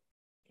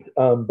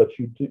 But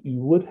you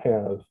would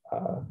have,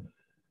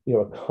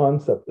 a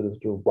concept that is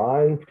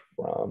derived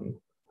from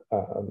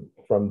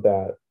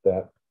that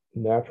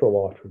natural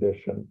law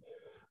tradition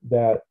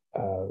that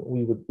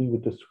we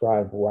would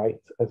describe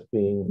rights as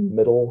being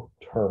middle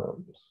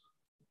terms.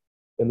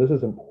 And this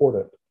is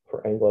important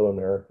for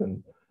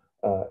Anglo-American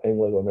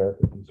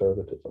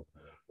conservatism,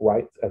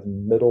 rights as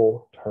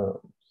middle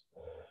terms.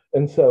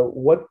 And so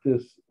what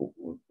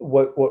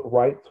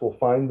rights will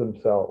find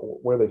themselves,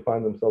 where they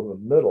find themselves in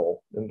the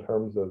middle in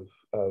terms of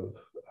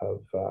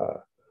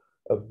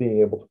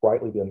being able to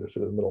rightly be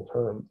understood as middle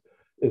terms,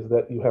 is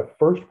that you have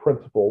first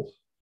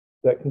principles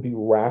that can be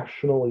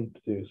rationally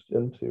deduced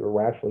into or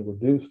rationally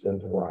reduced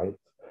into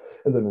rights,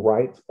 and then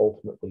rights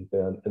ultimately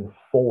then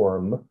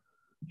inform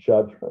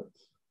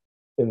judgments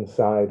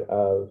inside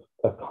of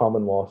a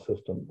common law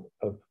system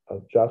of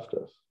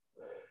justice.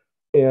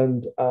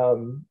 And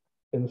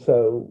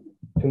so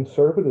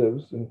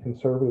conservatives and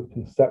conservative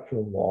conception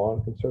of law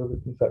and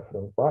conservative conception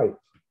of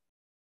rights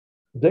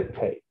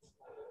dictates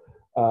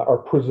or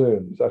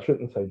presumes, I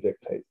shouldn't say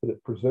dictates, but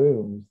it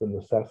presumes the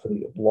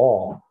necessity of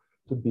law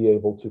to be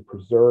able to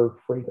preserve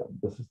freedom.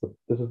 This is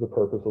the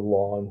purpose of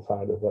law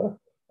inside of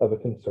a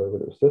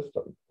conservative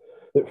system.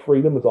 That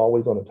freedom is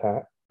always on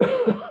attack.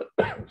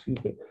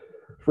 Excuse me.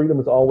 Freedom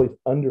is always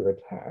under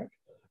attack,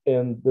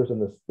 and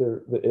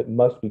it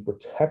must be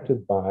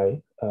protected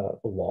by the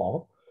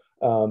law.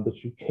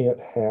 That you can't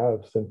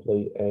have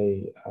simply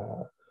a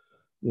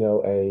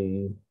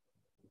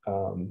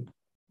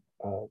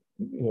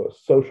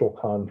social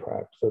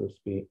contract, so to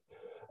speak,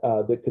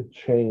 that could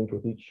change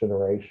with each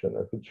generation,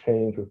 or could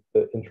change with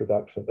the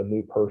introduction of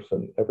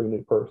every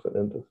new person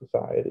into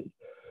society.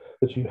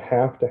 That you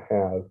have to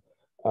have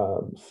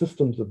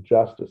systems of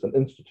justice and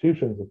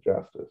institutions of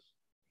justice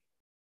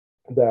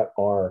that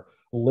are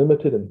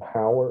limited in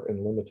power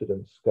and limited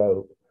in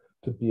scope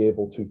to be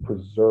able to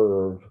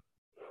preserve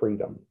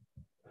freedom.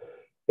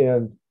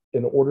 And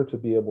in order to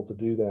be able to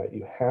do that,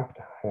 you have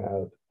to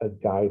have a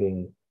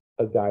guiding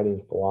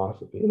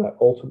philosophy, and that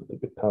ultimately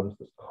becomes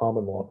this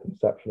common law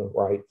conception of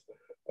rights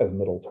as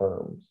middle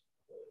terms.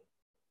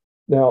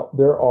 Now,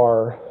 there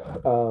are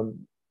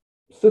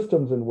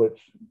systems in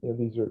which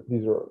these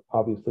are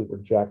obviously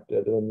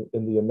rejected, and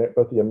in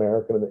both the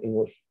American and the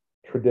English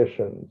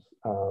traditions,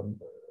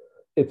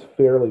 it's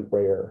fairly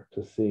rare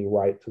to see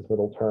rights as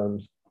middle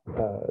terms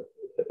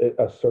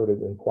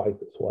asserted in quite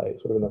this way,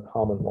 sort of in a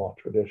common law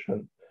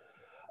tradition,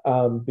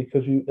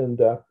 because you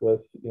end up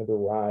with the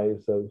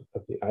rise of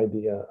the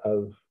idea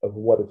of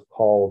what is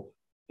called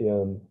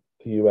in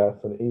the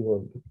U.S. and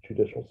England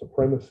judicial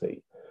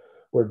supremacy,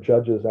 where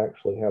judges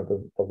actually have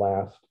the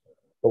last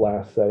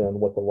say on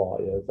what the law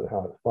is and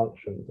how it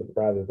functions, and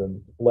rather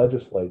than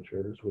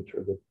legislatures, which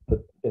are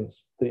the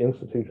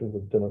institutions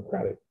of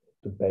democratic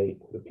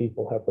debate. The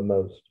people have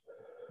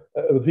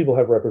the people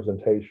have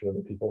representation, and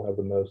the people have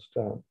the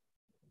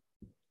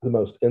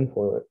most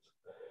influence.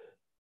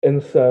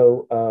 And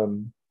so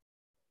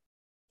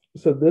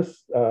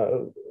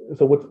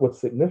what's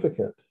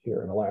significant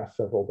here in the last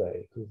several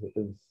days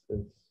is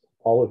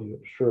all of you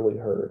have surely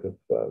heard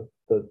of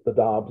the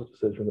Dobbs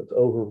decision that's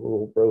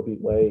overruled Roe v.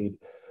 Wade.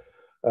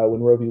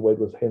 When Roe v. Wade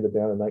was handed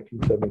down in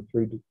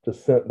 1973,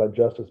 dissent by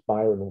Justice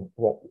Byron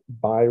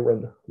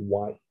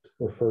White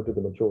referred to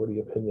the majority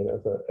opinion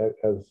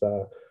as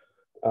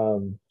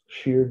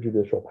sheer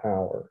judicial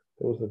power.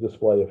 It was a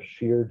display of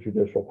sheer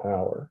judicial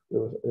power.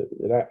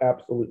 It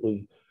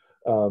absolutely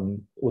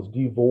was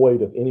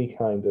devoid of any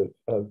kind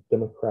of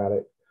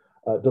democratic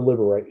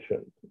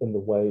deliberation in the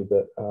way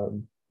that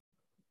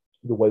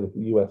the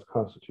U.S.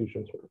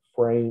 Constitution sort of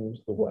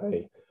frames the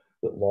way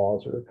that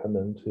laws are come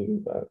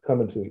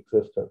into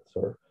existence,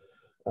 or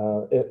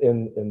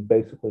and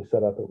basically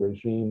set up a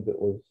regime that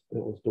was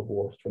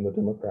divorced from the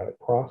democratic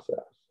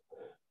process.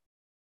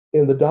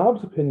 In the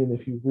Dobbs opinion,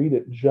 if you read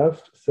it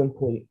just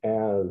simply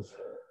as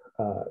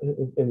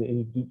and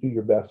you do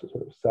your best to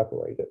sort of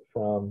separate it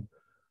from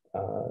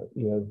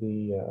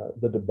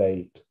the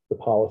debate, the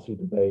policy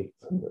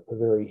debates, and the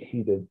very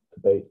heated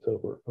debates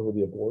over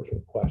the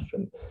abortion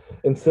question,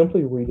 and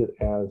simply read it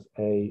as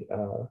a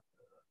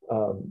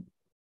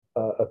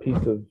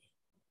piece of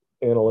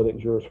analytic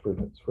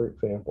jurisprudence. For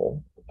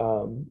example,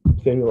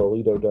 Samuel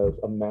Alito does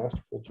a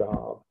masterful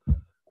job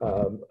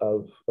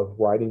of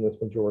writing this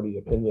majority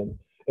opinion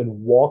and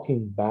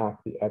walking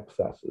back the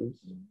excesses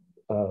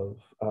of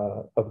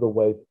the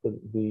way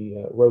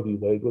the Roe v.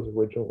 Wade was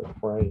originally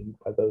framed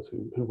by those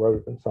who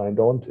wrote it and signed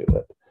on to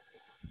it,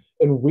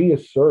 and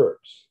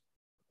reasserts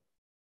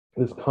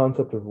this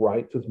concept of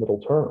rights as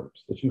middle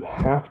terms, that you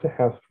have to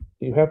have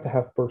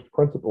first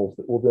principles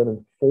that will then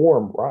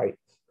inform rights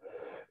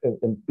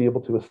and be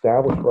able to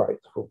establish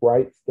rights, for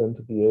rights then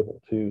to be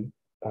able to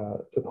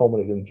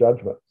culminate in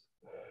judgments.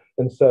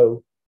 And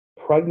so,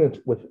 pregnant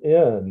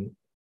within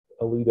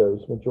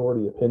Alito's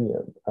majority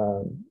opinion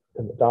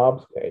in the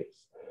Dobbs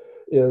case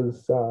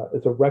is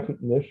a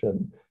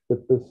recognition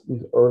that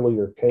these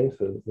earlier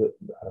cases that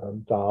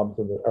Dobbs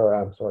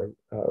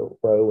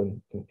Roe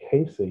and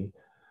Casey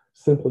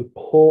simply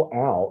pull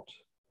out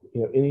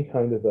any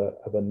kind of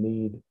a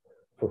need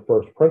for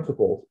first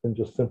principles and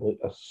just simply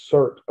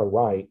assert a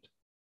right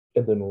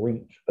and then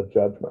reach a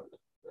judgment.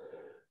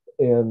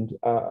 And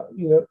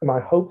am I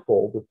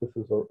hopeful that this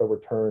is a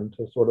return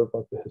to sort of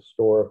like the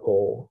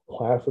historical,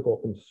 classical,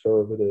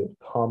 conservative,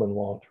 common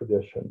law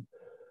tradition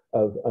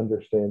of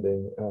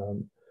understanding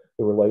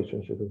the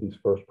relationship of these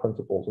first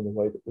principles and the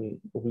way that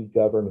we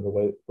govern and the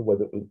way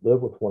that we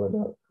live with one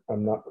another?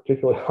 I'm not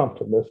particularly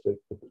optimistic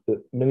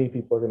that many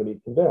people are going to be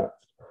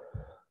convinced,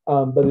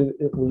 but it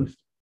at least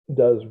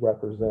does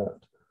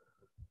represent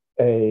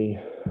a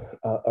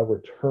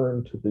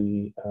return to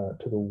the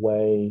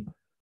way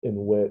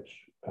in which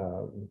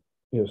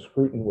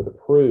Scruton would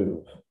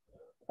approve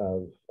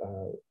of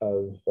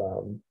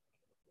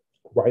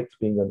rights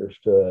being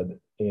understood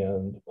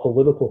and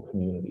political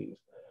communities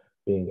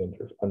being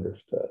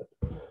understood.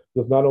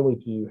 Because not only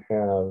do you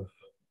have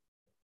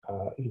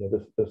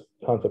this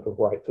concept of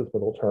rights as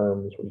middle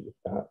terms, where you've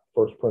got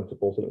first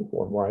principles that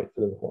inform rights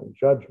that inform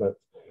judgments,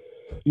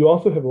 you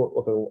also have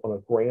on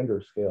a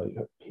grander scale, you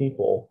have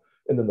people,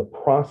 and then the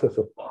process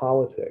of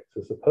politics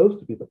is supposed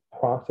to be the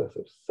process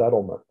of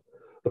settlement,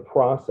 the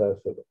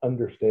process of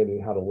understanding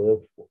how to live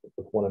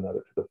with one another,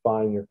 to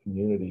define your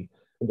community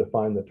and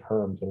define the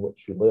terms in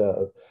which you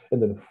live.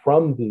 And then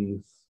from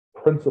these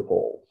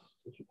principles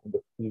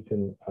you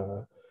can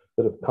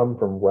that have come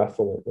from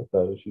wrestling with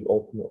those, you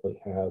ultimately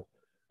have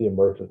the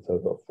emergence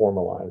of a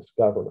formalized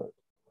government,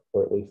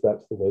 or at least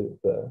that's the way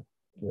that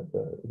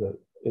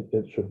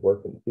it should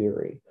work in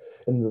theory.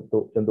 And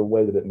the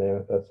way that it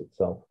manifests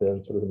itself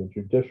then sort of in the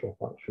judicial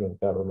function of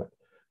government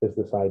is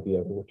this idea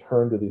of a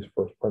return to these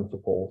first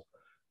principles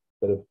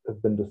that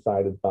have been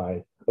decided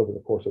by, over the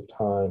course of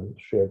time,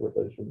 shared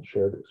religion,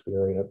 shared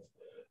experience,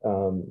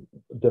 the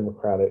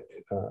democratic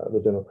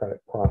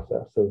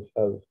process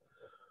of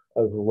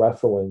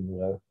wrestling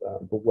with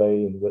the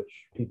way in which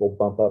people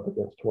bump up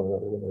against one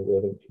another when they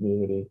live in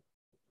community,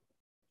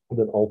 and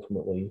then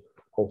ultimately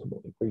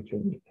ultimately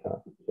reaching a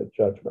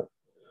judgments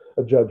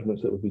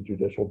that would be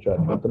judicial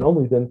judgments, and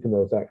only then can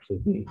those actually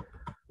be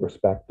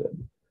respected.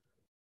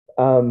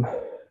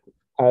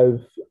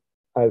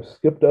 I've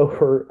skipped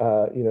over,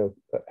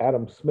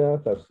 Adam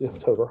Smith. I've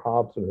skipped over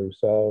Hobbes and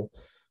Rousseau.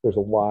 There's a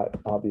lot,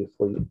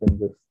 obviously,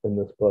 in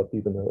this book,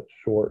 even though it's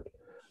short.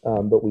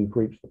 But we've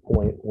reached the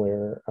point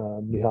where,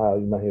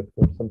 Mihail, you may have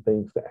some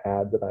things to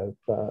add that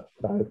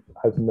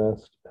I've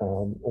missed,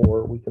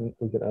 or we can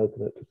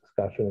open it to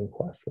discussion and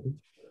questions.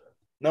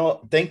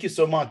 No, thank you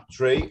so much,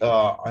 Trey.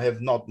 I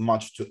have not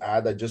much to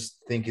add. I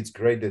just think it's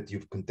great that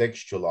you've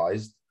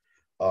contextualized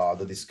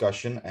the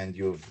discussion, and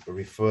you've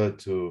referred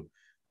to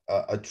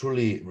a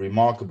truly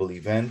remarkable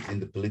event in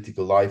the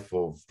political life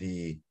of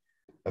the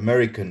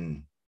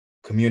American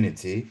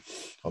community,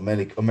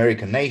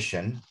 American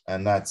nation,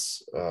 and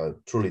that's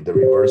truly the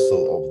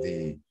reversal of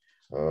the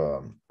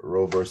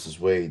Roe versus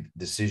Wade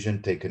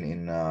decision taken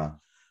in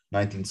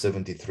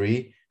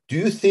 1973. Do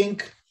you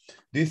think,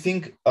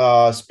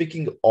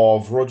 speaking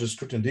of Roger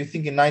Scruton, do you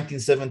think in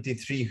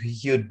 1973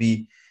 he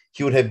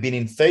would have been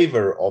in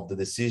favor of the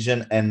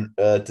decision, and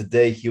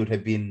today he would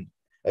have been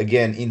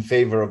again in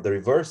favor of the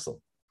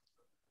reversal?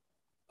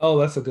 Oh,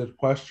 that's a good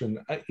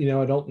question. I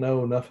don't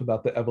know enough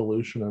about the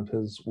evolution of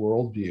his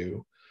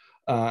worldview.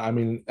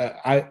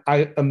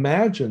 I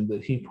imagine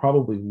that he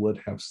probably would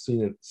have seen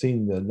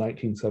the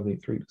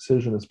 1973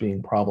 decision as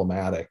being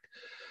problematic.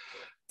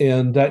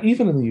 And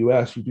even in the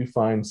U.S., you do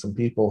find some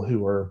people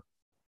who are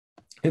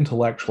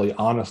intellectually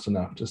honest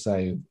enough to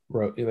say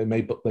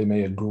they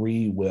may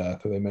agree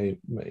with, or they may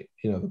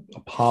a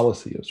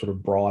policy of sort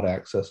of broad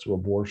access to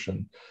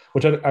abortion,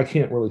 which I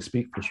can't really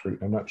speak for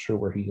Scruton. I'm not sure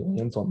where he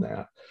lands on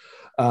that.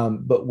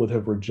 But would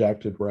have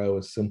rejected Roe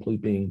as simply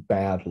being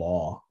bad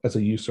law, as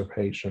a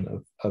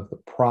usurpation of the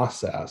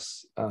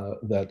process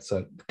that's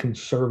a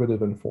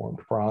conservative informed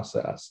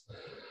process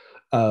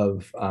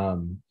of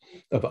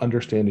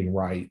understanding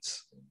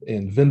rights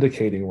and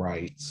vindicating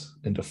rights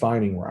and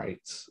defining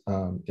rights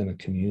in a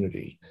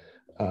community.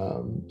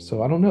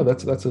 So I don't know.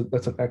 That's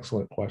an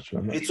excellent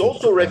question. It's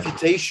also a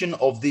refutation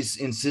of this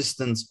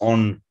insistence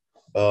on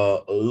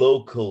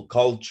local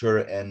culture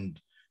and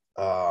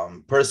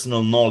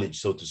personal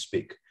knowledge, so to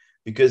speak,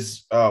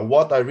 because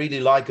what I really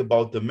like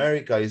about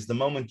America is the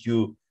moment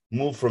you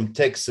move from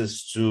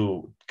Texas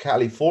to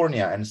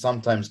California, and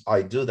sometimes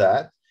I do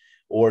that,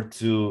 or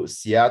to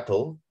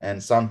Seattle,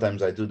 and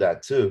sometimes I do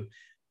that too,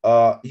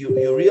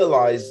 you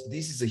realize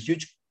this is a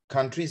huge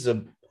country,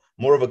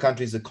 more of a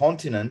country, is a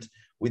continent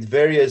with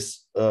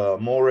various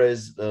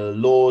mores,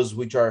 laws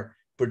which are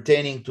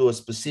pertaining to a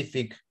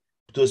specific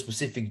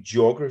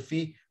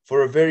geography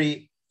for a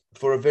very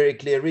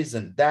clear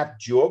reason. That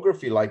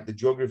geography, like the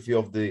geography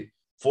of the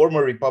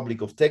former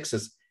Republic of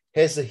Texas,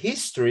 has a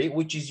history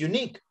which is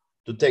unique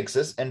to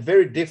Texas and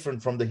very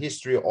different from the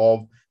history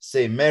of,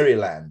 say,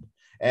 Maryland.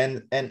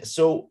 And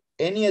so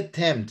any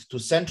attempt to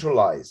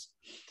centralize,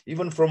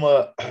 even from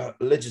a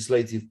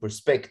legislative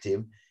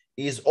perspective,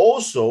 is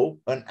also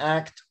an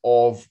act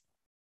of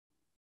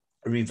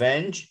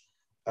revenge,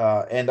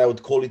 and I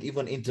would call it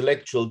even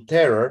intellectual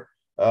terror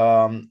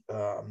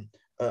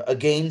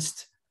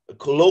against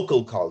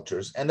local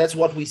cultures. And that's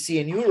what we see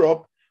in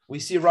Europe. We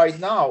see right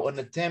now an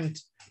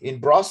attempt in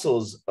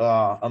Brussels,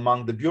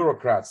 among the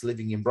bureaucrats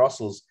living in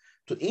Brussels,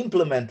 to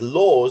implement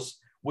laws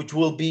which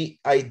will be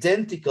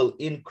identical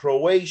in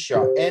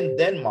Croatia and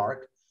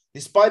Denmark,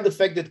 despite the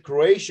fact that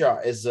Croatia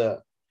as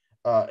a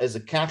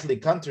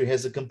Catholic country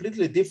has a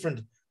completely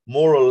different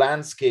moral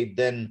landscape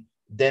than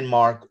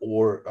Denmark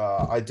or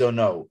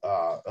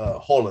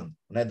Holland,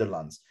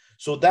 Netherlands.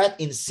 So that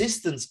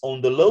insistence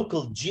on the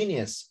local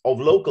genius of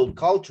local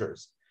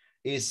cultures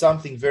is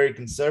something very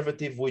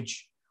conservative,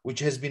 which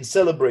has been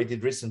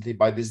celebrated recently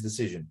by this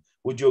decision.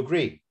 Would you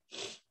agree?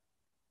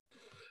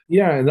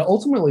 Yeah, and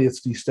ultimately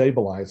it's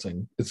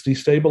destabilizing. It's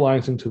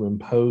destabilizing to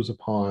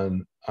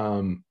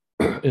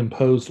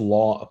impose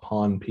law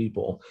upon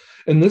people,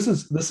 and this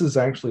is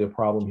actually a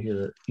problem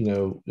here,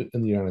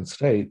 in the United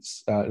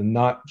States,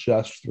 not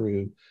just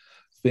through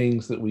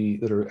things that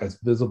are as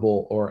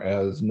visible or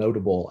as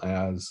notable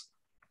as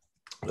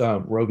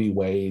Roe v.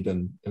 Wade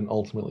and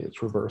ultimately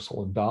its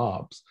reversal in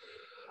Dobbs.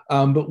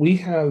 But we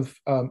have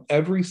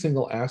every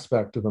single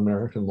aspect of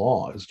American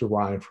law is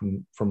derived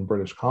from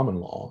British common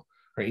law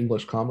or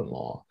English common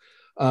law.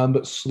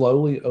 But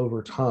slowly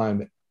over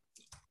time,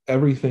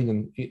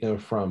 everything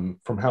from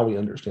how we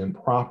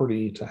understand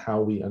property to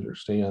how we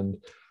understand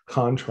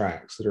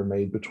contracts that are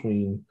made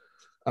between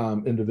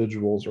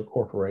individuals or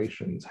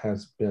corporations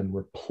has been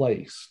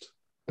replaced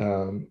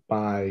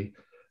by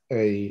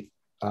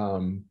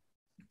an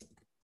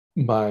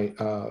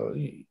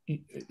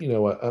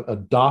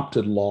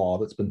adopted law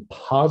that's been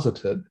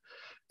posited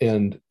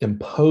and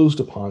imposed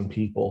upon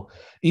people,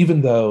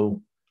 even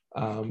though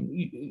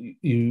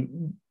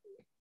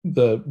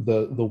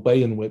the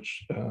way in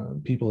which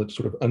people had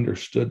sort of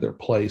understood their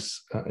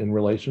place in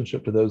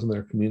relationship to those in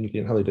their community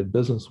and how they did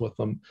business with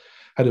them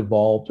had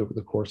evolved over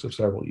the course of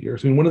several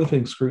years. I mean, one of the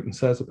things Scruton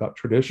says about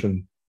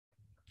tradition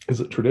is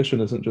that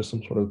tradition isn't just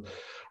some sort of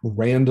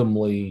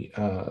randomly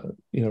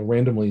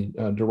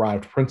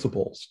derived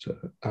principles,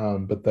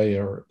 but they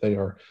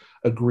are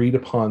agreed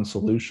upon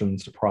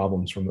solutions to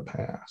problems from the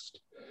past.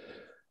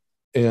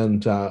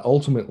 And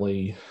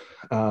ultimately,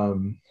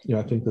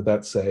 I think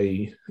that's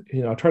I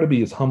try to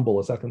be as humble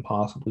as I can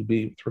possibly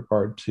be with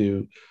regard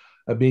to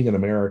being an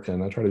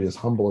American. I try to be as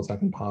humble as I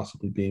can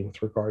possibly be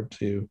with regard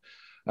to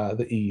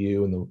the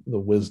EU and the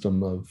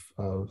wisdom of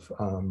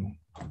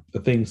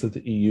the things that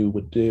the EU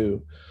would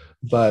do.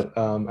 But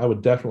I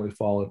would definitely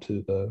fall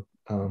into the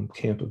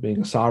camp of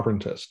being a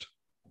sovereigntist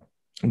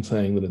and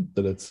saying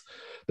that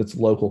it's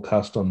local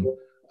custom.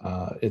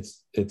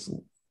 It's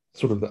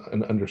sort of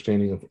an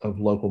understanding of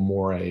local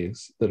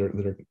mores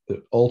that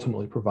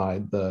ultimately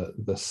provide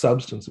the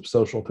substance of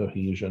social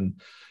cohesion,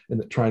 and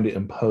that trying to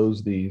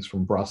impose these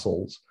from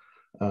Brussels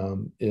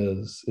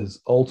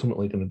is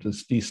ultimately going to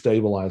just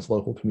destabilize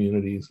local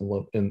communities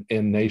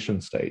and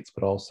nation states,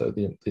 but also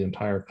the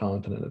entire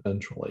continent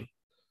eventually.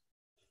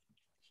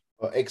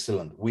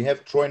 Excellent. We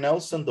have Troy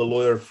Nelson, the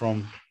lawyer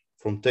from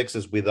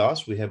Texas, with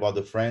us. We have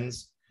other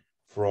friends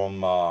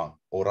from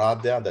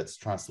Oradea, that's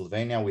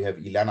Transylvania. We have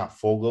Ilana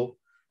Fogel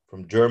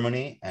from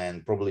Germany,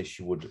 and probably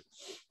she would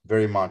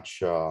very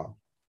much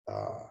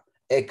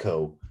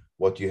echo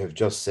what you have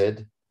just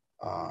said.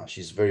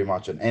 She's very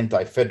much an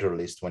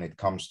anti-federalist when it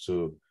comes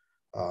to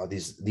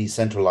these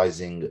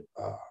decentralizing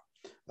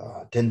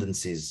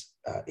tendencies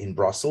in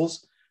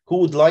Brussels. Who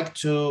would like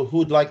to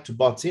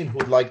butt in? Who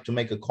would like to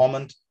make a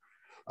comment?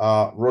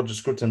 Roger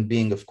Scruton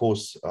being, of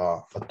course,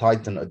 a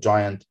titan, a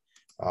giant,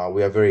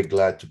 we are very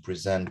glad to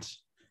present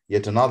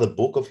yet another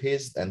book of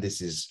his, and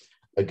this is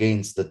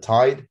Against the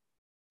Tide.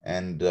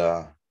 And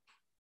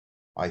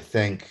I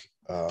thank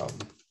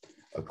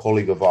a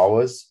colleague of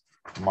ours,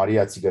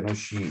 Maria Țigănu,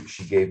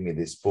 she gave me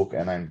this book,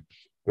 and I'm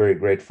very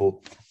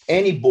grateful.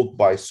 Any book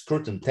by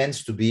Scruton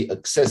tends to be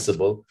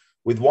accessible,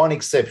 with one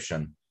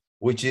exception,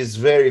 which is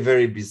very,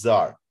 very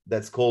bizarre.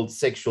 That's called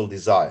Sexual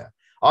Desire.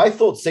 I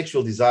thought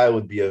Sexual Desire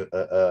would be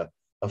a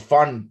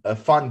fun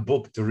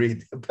book to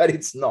read, but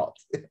it's not.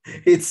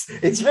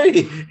 It's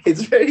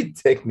very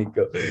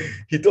technical.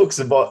 He talks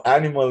about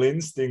animal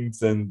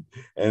instincts and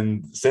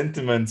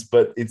sentiments,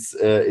 but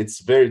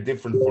it's very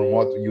different from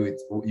what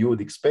you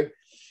would expect.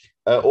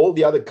 All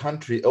the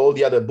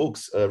other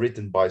books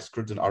written by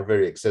Scruton are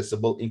very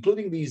accessible,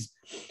 including these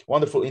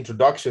wonderful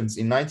introductions.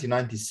 In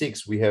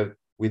 1996,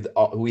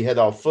 we had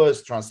our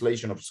first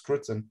translation of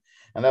Scruton,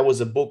 and that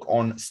was a book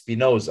on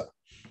Spinoza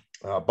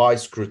by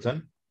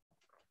Scruton,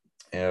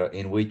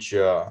 in which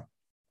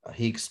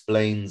he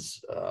explains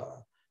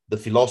the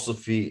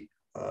philosophy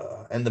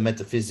and the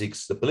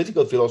metaphysics, the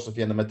political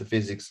philosophy and the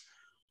metaphysics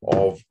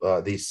of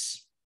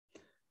this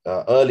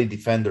early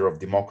defender of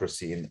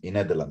democracy in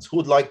Netherlands. Who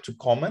would like to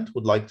comment?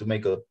 Would like to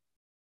make a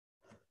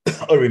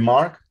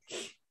remark?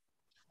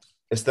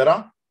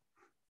 Estera?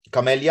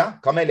 Camelia,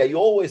 you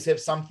always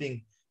have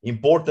something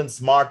important,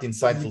 smart,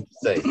 insightful to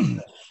say.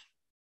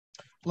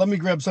 Let me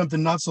grab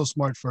something not so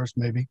smart first,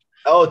 maybe.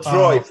 Oh,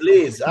 Troy,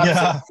 please.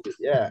 Absolutely.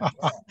 Yeah.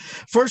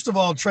 First of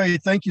all, Trey,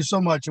 thank you so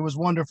much. It was a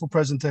wonderful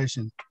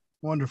presentation.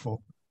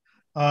 Wonderful.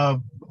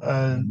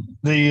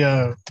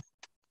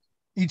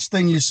 Each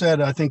thing you said,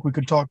 I think we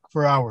could talk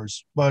for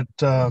hours. But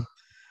I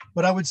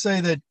would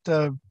say that,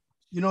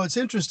 it's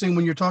interesting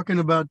when you're talking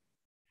about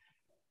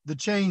the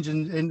change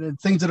and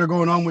things that are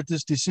going on with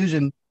this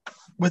decision,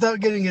 without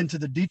getting into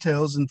the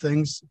details and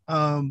things.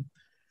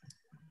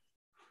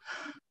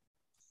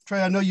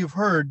 Trey, I know you've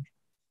heard,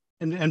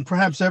 and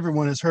perhaps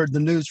everyone has heard the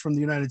news from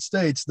the United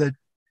States that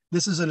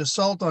this is an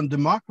assault on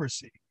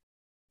democracy.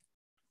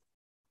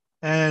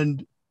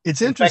 And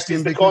it's interesting.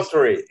 In fact, it's the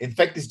contrary. In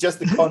fact, it's just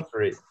the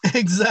contrary.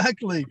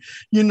 Exactly.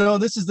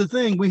 This is the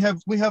thing. We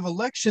have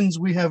elections,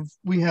 we have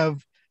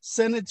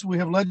senates, we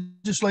have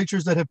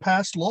legislatures that have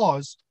passed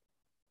laws,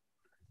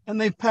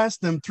 and they've passed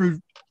them through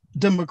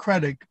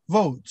democratic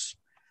votes.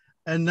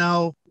 And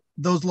now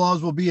those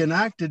laws will be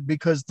enacted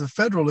because the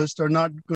Federalists are not going